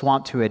most of us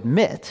want to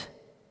admit.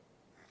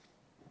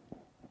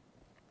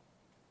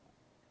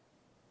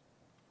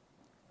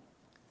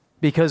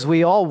 Because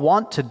we all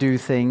want to do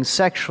things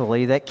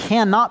sexually that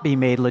cannot be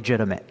made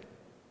legitimate.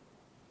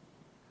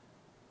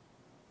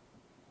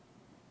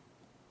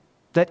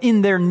 That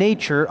in their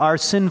nature are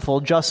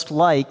sinful, just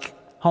like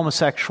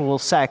homosexual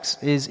sex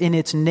is in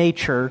its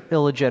nature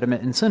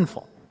illegitimate and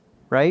sinful,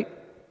 right?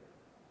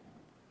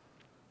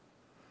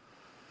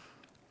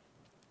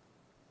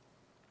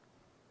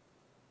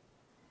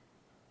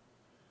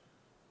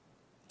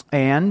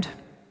 And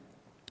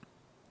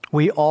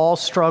we all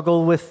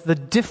struggle with the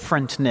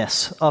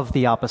differentness of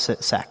the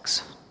opposite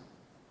sex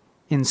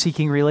in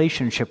seeking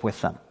relationship with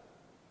them.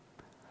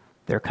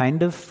 They're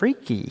kind of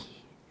freaky.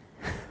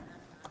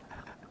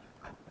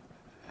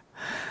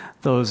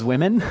 Those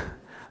women,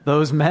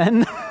 those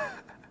men.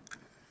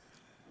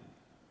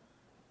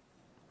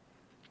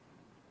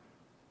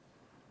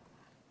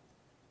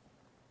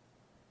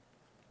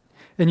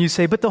 And you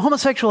say, but the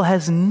homosexual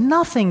has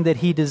nothing that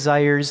he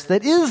desires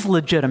that is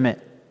legitimate,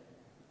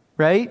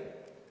 right?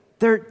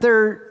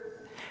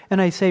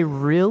 And I say,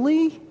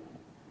 really?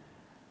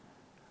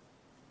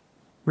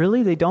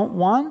 Really? They don't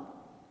want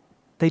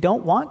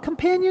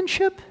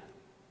companionship?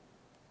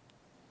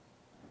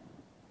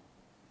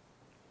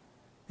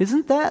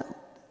 Isn't that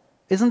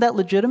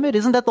legitimate?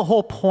 Isn't that the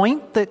whole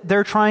point that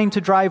they're trying to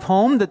drive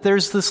home? That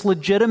there's this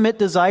legitimate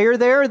desire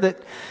there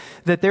that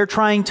they're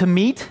trying to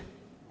meet?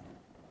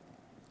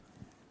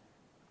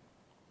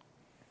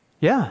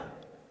 Yeah.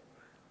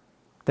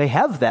 They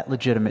have that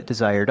legitimate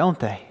desire, don't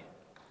they?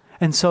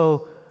 And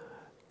so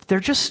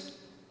they're just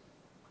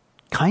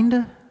kind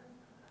of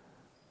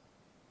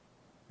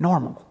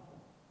normal.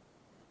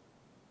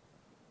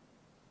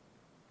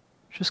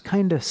 Just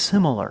kind of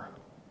similar.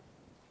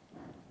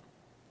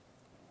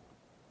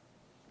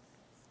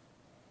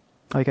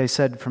 Like I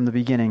said from the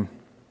beginning,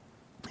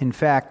 in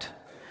fact,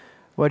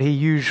 what he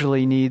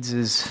usually needs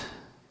is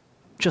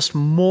just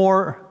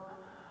more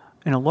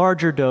in a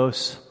larger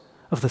dose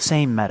of the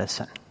same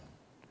medicine,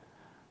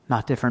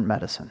 not different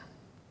medicine.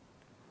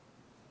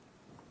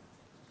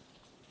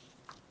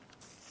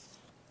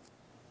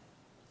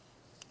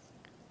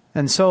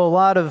 And so a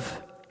lot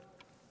of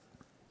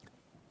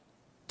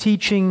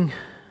teaching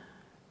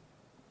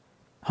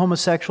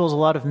homosexuals, a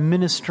lot of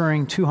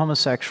ministering to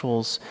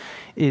homosexuals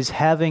is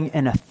having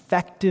an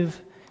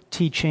effective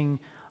teaching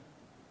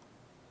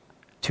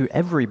to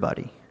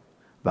everybody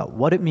about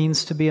what it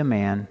means to be a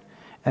man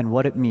and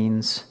what it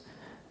means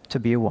to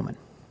be a woman.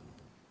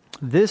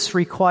 This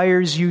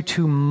requires you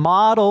to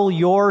model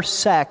your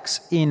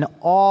sex in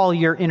all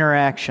your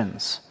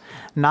interactions,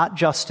 not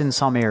just in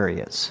some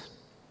areas.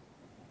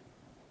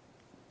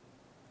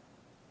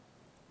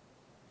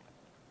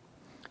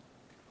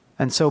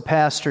 And so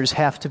pastors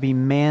have to be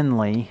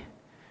manly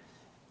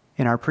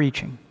in our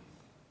preaching.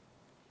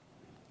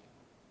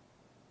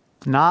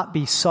 Not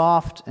be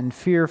soft and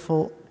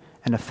fearful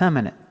and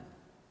effeminate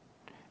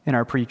in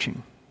our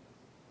preaching.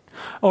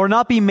 Or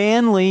not be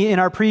manly in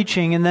our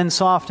preaching and then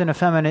soft and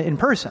effeminate in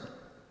person.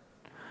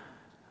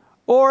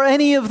 Or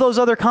any of those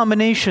other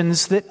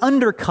combinations that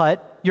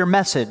undercut your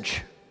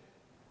message.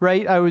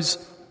 Right? I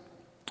was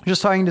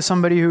just talking to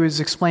somebody who was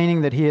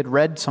explaining that he had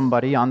read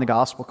somebody on the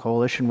Gospel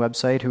Coalition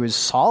website who is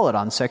solid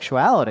on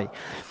sexuality.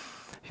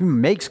 He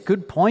makes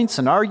good points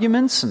and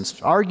arguments and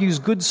argues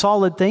good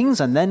solid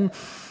things, and then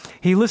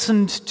he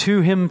listened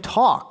to him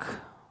talk,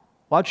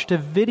 watched a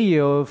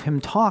video of him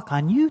talk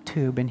on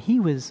YouTube, and he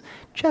was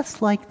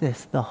just like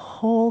this the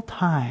whole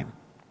time.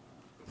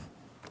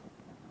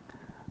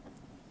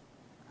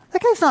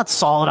 That guy's not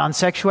solid on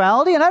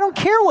sexuality, and I don't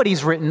care what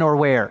he's written or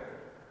where.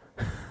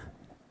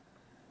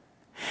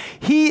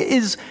 He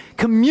is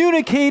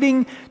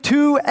communicating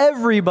to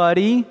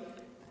everybody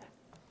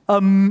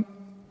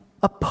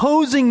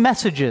opposing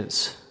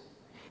messages.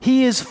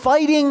 He is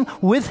fighting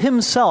with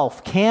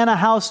himself. Can a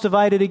house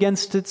divided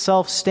against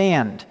itself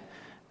stand?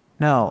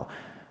 No.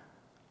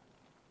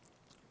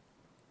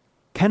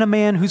 Can a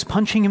man who's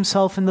punching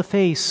himself in the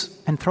face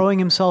and throwing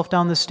himself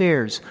down the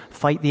stairs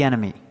fight the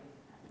enemy?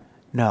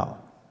 No.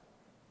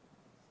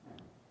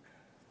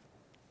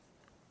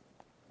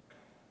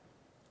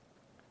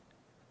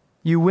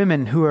 You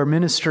women who are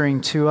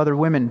ministering to other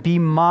women, be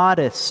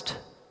modest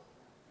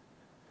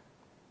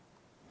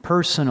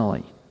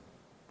personally,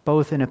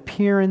 both in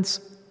appearance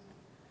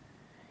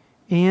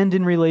and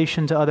in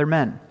relation to other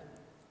men.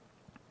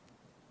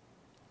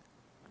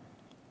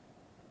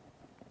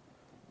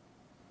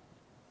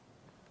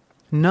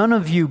 None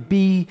of you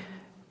be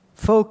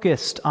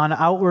focused on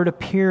outward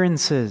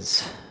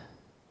appearances.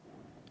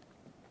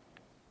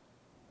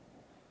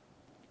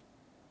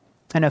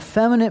 An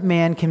effeminate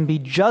man can be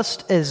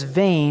just as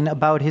vain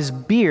about his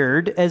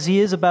beard as he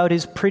is about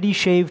his pretty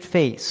shaved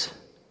face.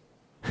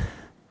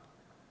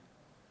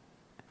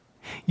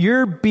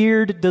 Your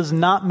beard does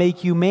not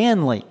make you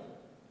manly.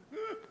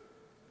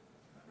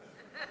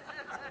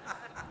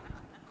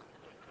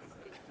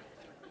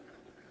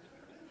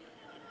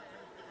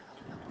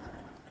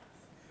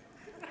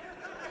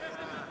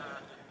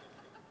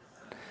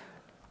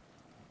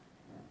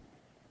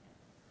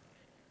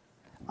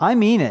 I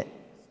mean it.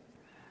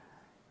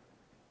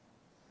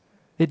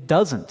 It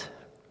doesn't.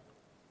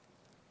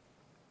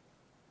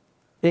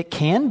 It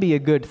can be a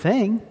good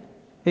thing.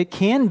 It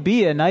can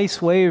be a nice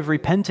way of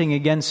repenting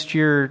against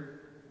your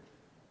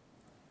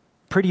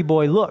pretty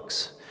boy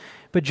looks.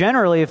 But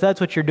generally, if that's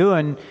what you're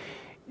doing,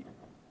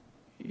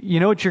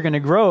 you know what you're going to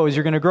grow is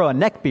you're going to grow a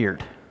neck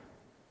beard.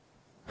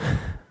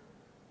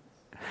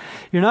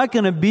 You're not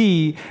going to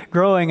be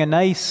growing a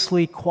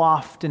nicely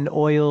coiffed and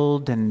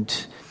oiled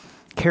and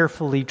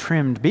carefully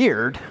trimmed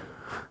beard.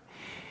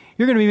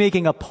 You're going to be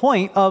making a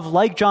point of,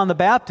 like John the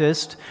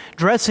Baptist,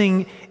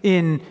 dressing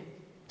in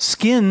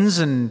skins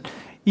and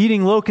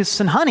eating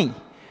locusts and honey.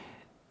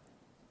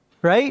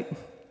 Right?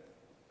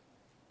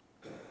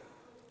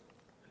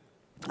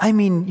 I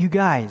mean, you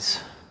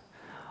guys,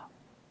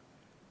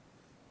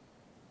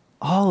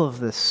 all of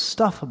this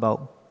stuff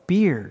about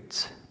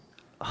beards,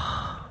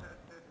 I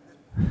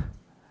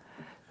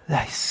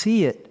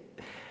see it.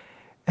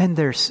 And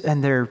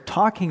they're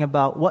talking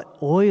about what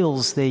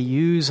oils they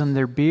use on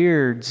their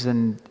beards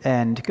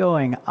and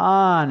going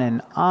on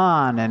and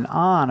on and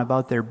on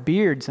about their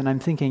beards. And I'm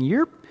thinking,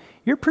 you're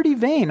pretty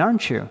vain,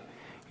 aren't you?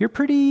 You're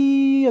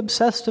pretty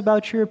obsessed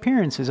about your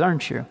appearances,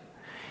 aren't you?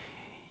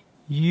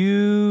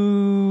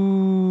 You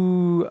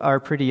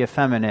are pretty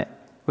effeminate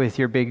with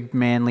your big,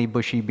 manly,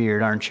 bushy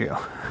beard, aren't you?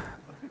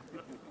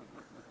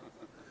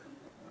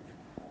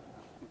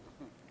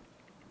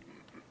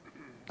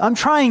 I'm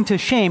trying to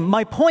shame.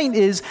 My point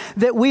is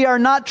that we are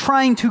not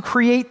trying to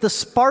create the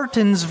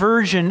Spartans'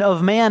 version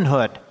of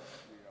manhood.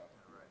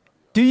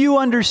 Do you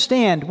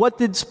understand? What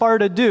did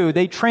Sparta do?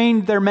 They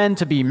trained their men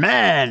to be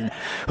men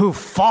who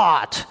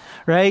fought,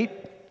 right?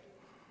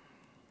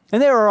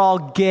 And they were all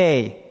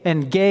gay,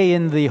 and gay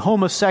in the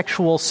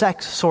homosexual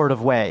sex sort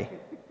of way.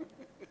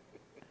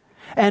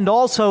 And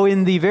also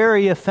in the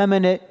very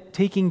effeminate,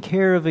 taking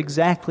care of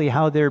exactly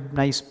how their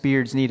nice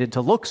beards needed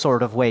to look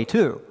sort of way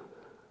too.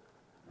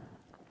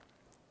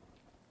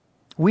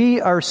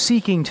 We are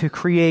seeking to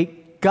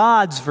create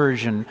God's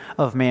version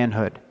of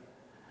manhood,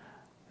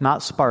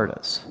 not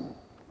Sparta's.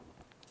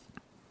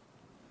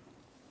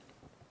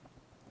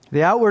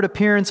 The outward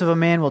appearance of a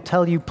man will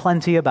tell you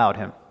plenty about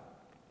him.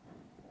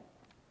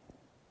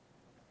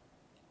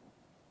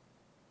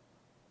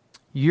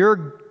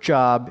 Your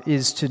job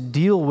is to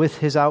deal with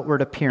his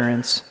outward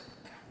appearance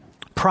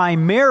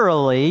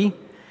primarily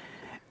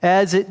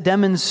as it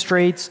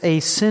demonstrates a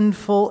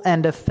sinful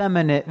and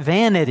effeminate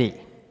vanity.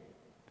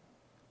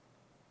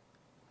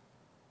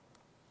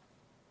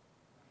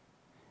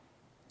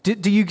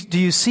 Do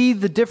you see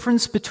the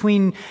difference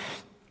between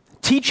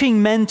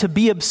teaching men to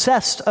be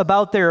obsessed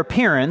about their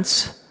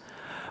appearance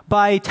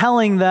by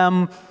telling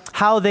them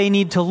how they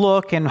need to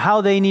look and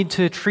how they need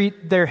to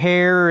treat their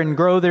hair and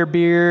grow their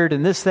beard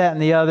and this, that,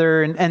 and the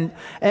other. And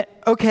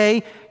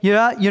okay,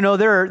 yeah, you know,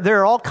 there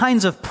are all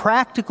kinds of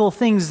practical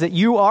things that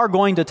you are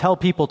going to tell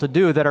people to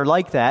do that are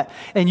like that.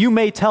 And you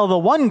may tell the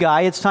one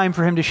guy it's time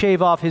for him to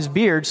shave off his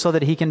beard so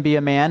that he can be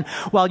a man,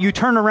 while you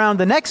turn around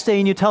the next day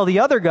and you tell the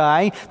other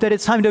guy that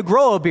it's time to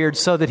grow a beard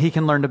so that he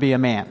can learn to be a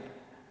man.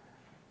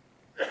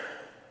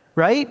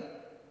 Right?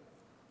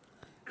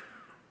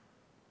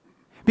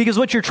 Because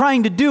what you're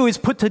trying to do is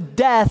put to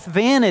death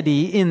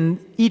vanity in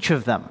each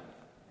of them.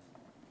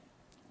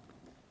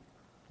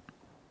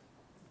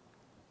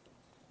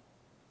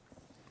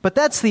 But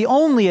that's the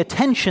only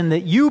attention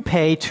that you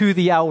pay to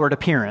the outward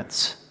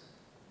appearance.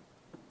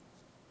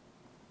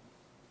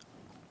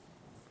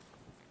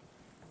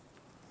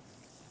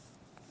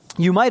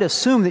 You might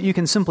assume that you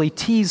can simply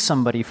tease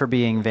somebody for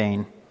being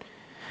vain.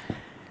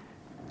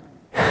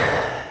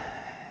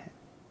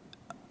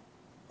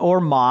 Or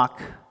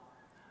mock.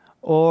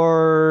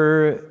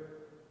 Or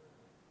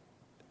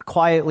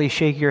quietly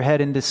shake your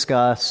head in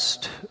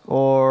disgust,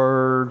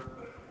 or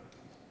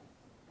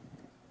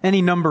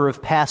any number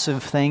of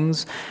passive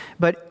things.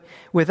 But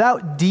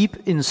without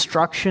deep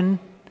instruction,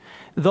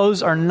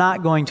 those are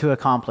not going to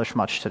accomplish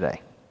much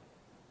today.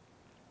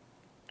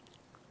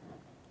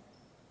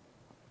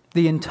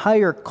 The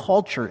entire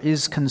culture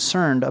is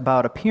concerned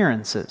about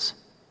appearances.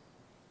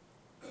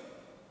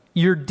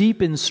 Your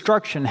deep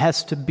instruction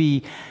has to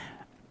be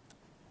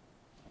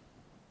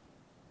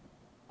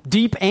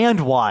deep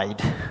and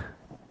wide.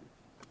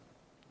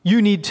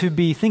 You need to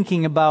be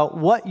thinking about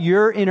what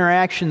your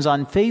interactions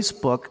on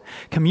Facebook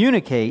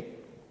communicate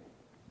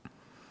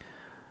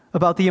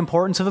about the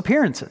importance of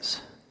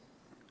appearances.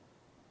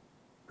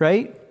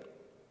 Right?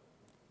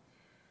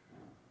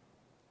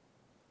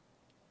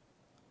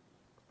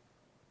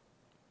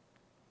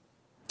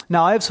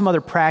 Now, I have some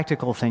other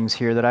practical things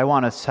here that I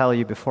want to tell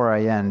you before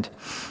I end.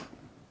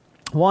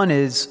 One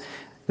is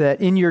that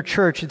in your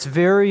church, it's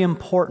very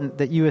important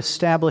that you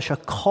establish a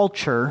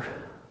culture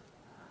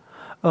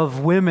of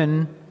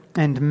women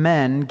and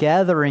men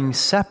gathering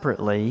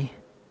separately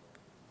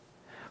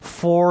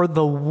for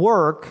the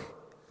work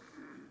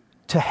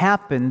to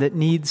happen that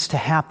needs to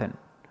happen,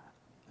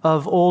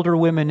 of older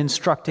women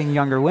instructing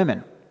younger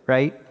women,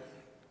 right?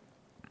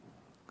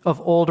 Of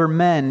older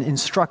men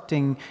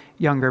instructing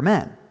younger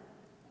men.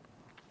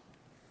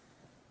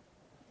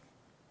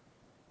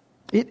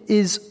 It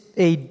is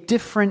a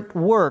different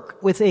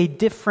work with a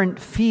different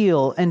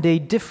feel and a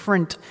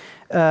different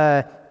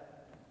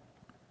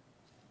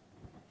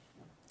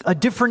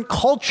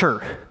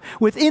culture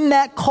within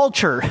that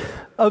culture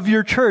of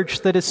your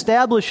church that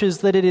establishes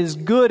that it is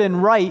good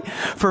and right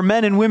for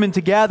men and women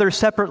to gather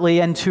separately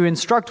and to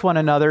instruct one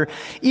another.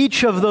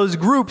 Each of those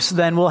groups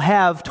then will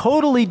have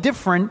totally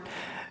different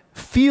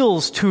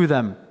feels to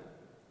them.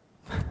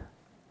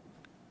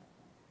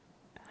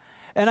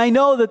 And I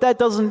know that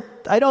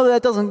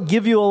doesn't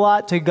give you a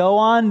lot to go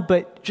on,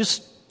 but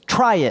just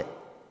try it.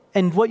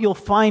 And what you'll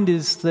find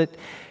is that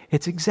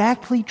it's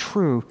exactly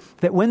true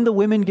that when the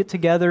women get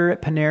together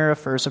at Panera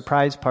for a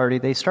surprise party,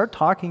 they start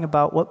talking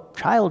about what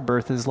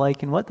childbirth is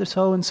like and what the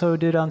so-and-so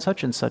did on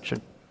such and such a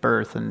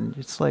birth. And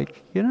it's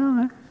like,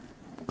 I'm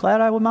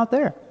glad I'm not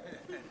there.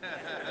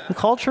 The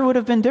culture would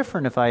have been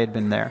different if I had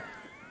been there.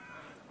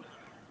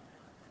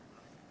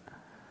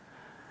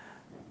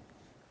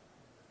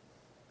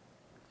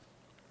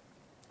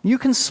 You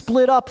can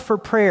split up for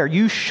prayer.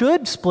 You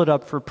should split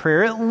up for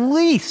prayer at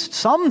least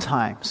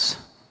sometimes.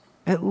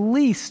 At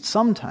least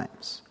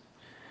sometimes.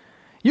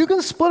 You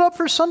can split up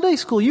for Sunday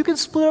school. You can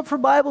split up for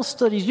Bible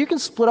studies. You can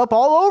split up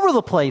all over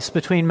the place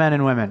between men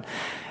and women.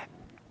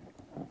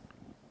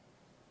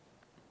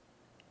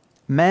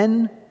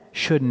 Men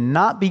should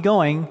not be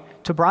going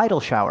to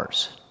bridal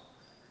showers.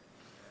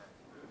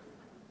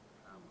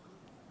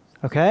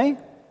 Okay?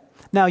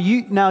 Now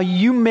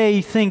you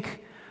may think,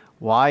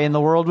 why in the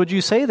world would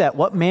you say that?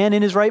 What man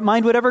in his right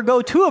mind would ever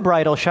go to a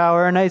bridal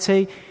shower? And I'd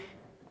say,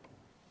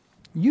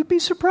 you'd be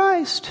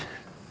surprised.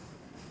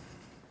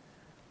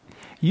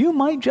 You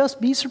might just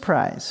be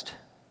surprised.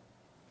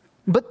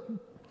 But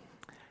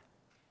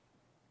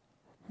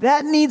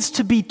that needs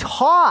to be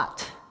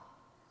taught.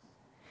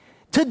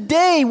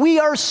 Today,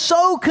 we are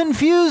so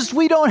confused,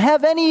 we don't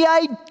have any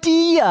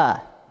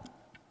idea.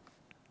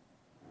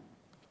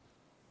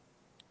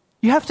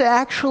 You have to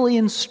actually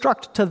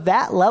instruct to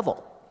that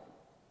level.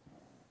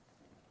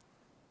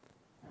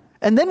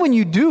 And then when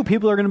you do,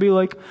 people are going to be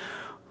like,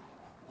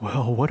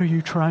 well, what are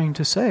you trying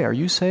to say? Are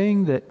you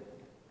saying that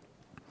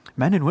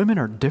men and women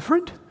are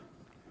different?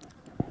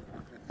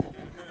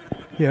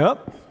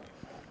 Yep.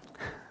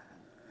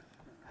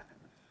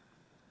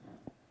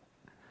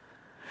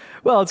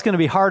 Well, it's going to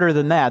be harder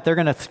than that. They're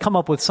going to come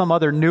up with some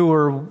other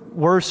newer,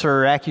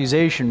 worser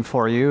accusation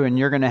for you, and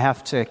you're going to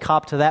have to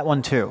cop to that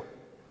one too,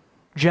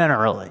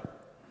 generally.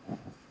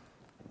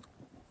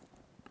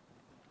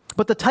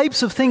 But the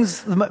types of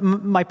things,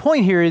 my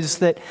point here is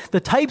that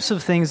the types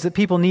of things that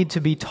people need to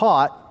be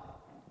taught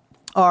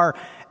are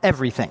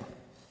everything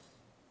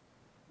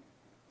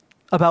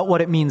about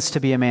what it means to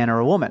be a man or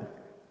a woman.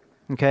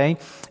 Okay?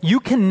 You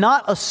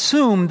cannot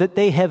assume that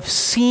they have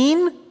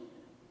seen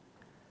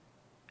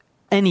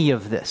any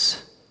of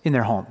this in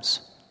their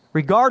homes,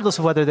 regardless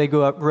of whether they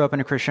grew up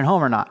in a Christian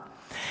home or not.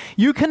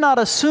 You cannot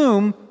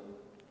assume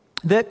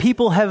that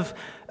people have,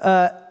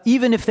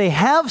 even if they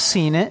have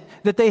seen it,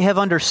 that they have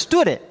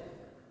understood it.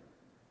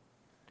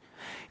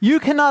 You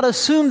cannot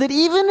assume that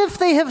even if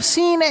they have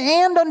seen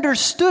and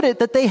understood it,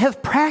 that they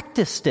have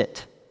practiced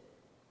it.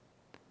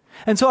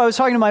 And so I was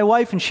talking to my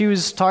wife, and she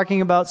was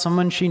talking about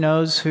someone she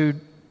knows who,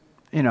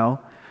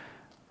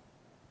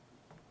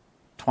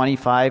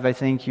 25, I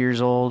think,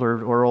 years old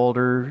or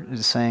older,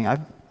 is saying,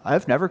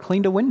 I've never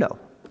cleaned a window.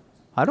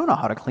 I don't know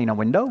how to clean a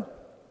window.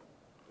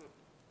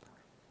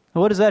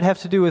 What does that have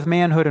to do with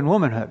manhood and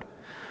womanhood?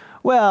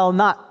 Well,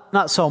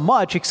 not so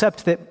much,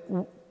 except that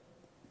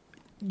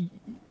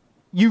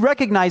you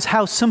recognize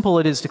how simple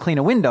it is to clean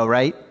a window,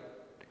 right?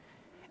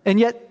 And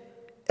yet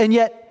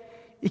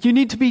you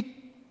need to be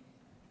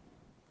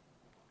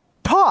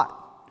taught.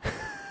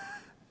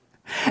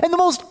 And the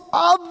most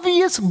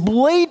obvious,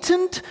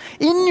 blatant,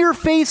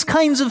 in-your-face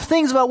kinds of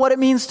things about what it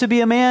means to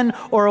be a man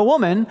or a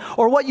woman,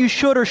 or what you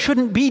should or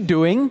shouldn't be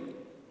doing,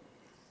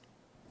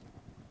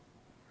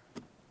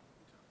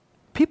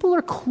 People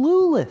are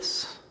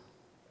clueless.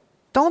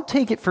 Don't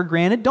take it for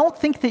granted. Don't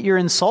think that you're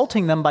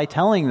insulting them by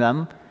telling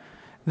them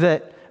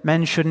that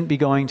men shouldn't be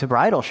going to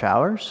bridal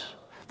showers.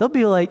 They'll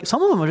be like,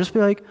 some of them will just be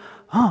like,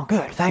 oh,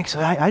 good, thanks.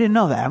 I didn't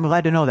know that. I'm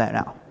glad to know that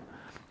now.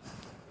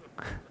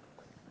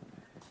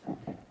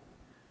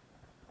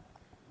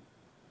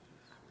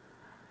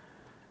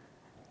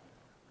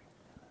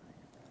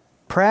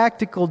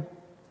 Practical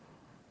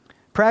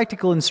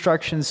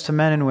instructions to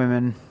men and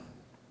women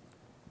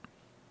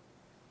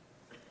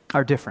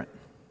are different.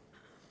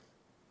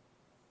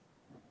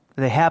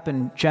 They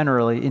happen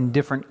generally in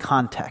different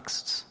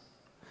contexts,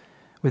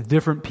 with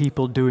different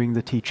people doing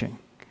the teaching.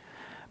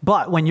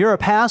 But when you're a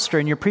pastor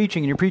and you're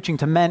preaching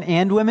to men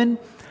and women,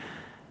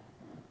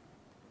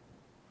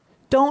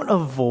 don't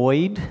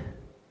avoid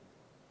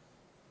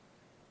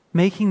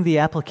making the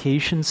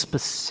application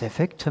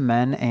specific to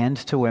men and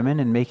to women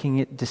and making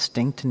it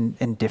distinct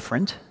and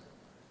different.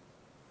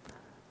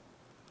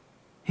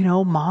 You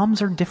know,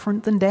 moms are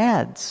different than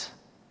dads.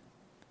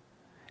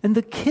 And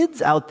the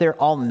kids out there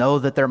all know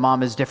that their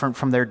mom is different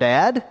from their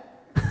dad.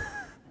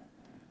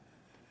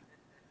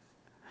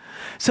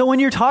 So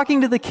when you're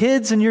talking to the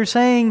kids and you're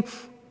saying,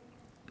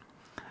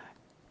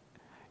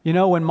 you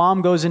know, when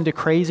mom goes into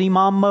crazy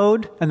mom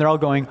mode, and they're all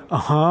going,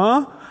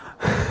 uh-huh.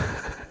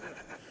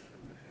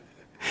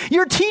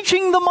 You're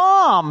teaching the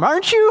mom,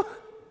 aren't you?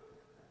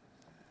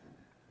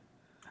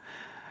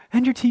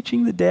 And you're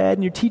teaching the dad,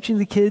 and you're teaching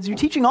the kids, you're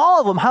teaching all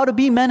of them how to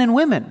be men and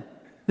women.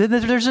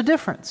 There's a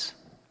difference.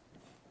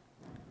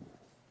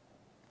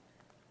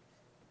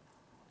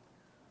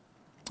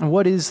 And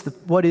what is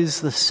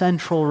the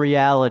central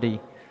reality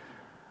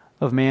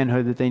of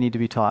manhood that they need to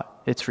be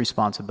taught? It's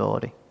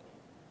responsibility.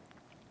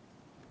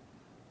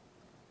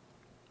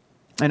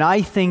 And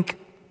I think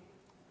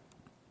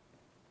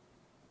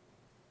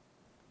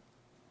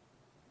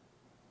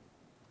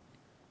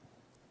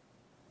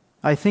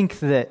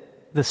that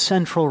the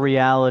central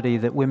reality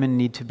that women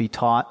need to be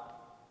taught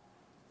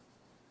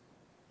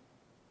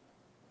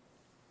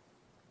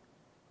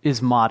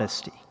is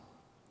modesty.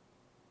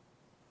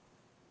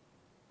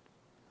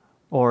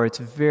 Or it's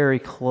very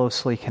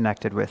closely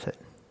connected with it.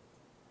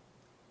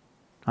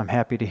 I'm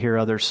happy to hear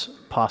others'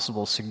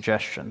 possible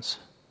suggestions.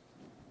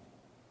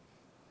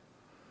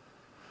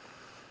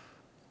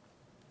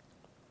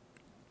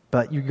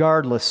 But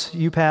regardless,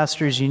 you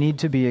pastors, you need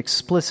to be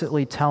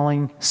explicitly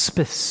telling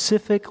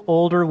specific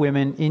older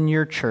women in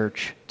your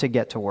church to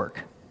get to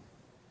work.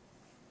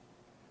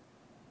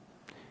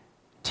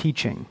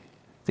 Teaching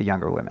the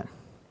younger women.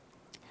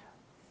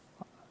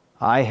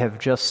 I have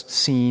just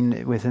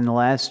seen within the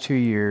last 2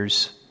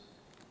 years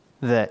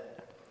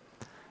that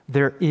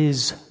there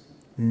is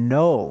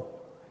no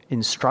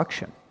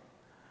instruction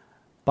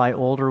by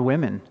older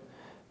women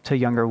to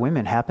younger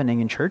women happening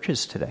in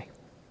churches today.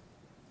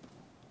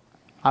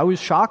 I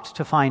was shocked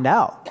to find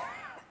out.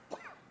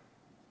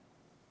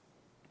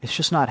 It's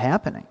just not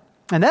happening.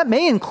 And that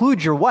may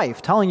include your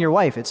wife, telling your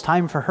wife it's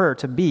time for her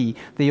to be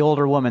the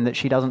older woman that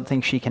she doesn't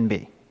think she can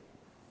be.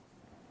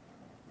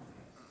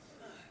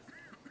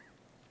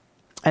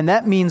 And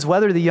that means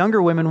whether the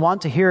younger women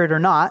want to hear it or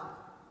not.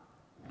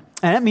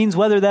 And that means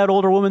whether that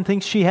older woman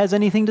thinks she has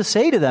anything to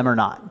say to them or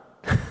not.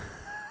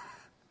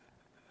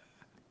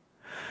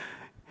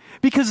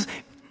 Because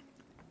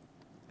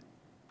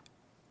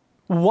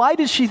why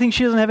does she think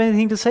she doesn't have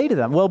anything to say to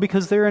them? Well,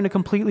 because they're in a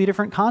completely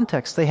different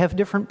context. They have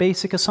different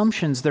basic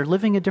assumptions. They're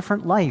living a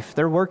different life.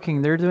 They're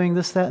working. They're doing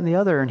this, that, and the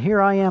other. And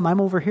here I am. I'm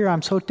over here.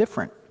 I'm so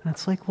different. And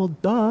it's like, well,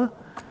 duh.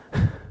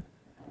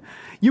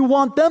 You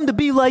want them to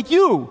be like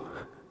you.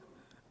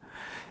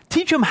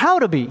 Teach them how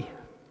to be.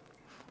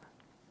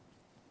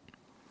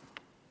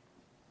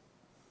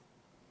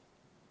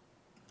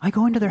 I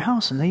go into their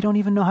house and they don't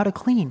even know how to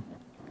clean.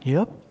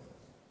 Yep.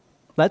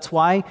 That's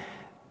why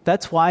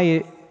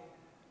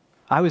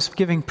I was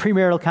giving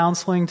premarital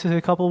counseling to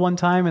a couple one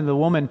time, and the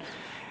woman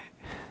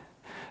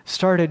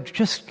started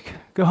just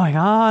going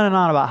on and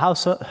on about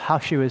how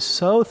she was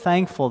so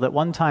thankful that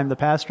one time the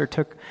pastor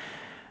took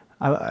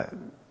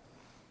 10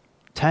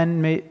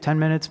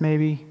 minutes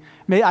maybe,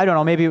 I don't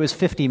know, maybe it was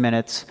 50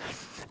 minutes,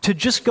 to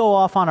just go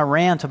off on a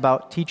rant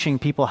about teaching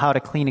people how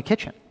to clean a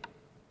kitchen.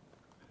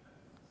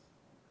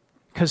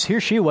 Because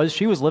here she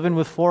was living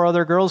with 4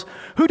 other girls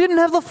who didn't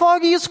have the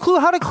foggiest clue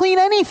how to clean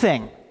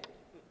anything.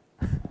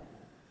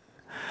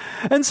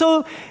 And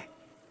so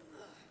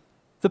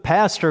the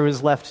pastor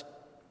was left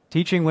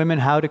teaching women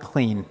how to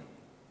clean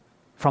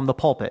from the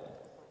pulpit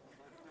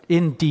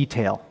in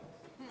detail.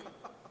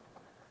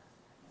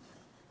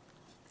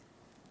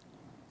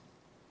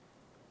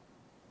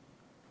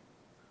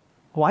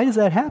 Why does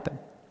that happen?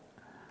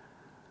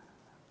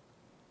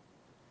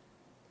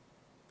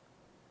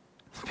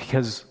 It's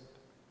because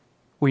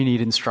we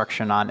need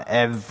instruction on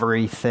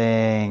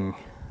everything.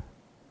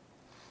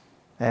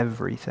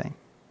 Everything.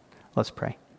 Let's pray.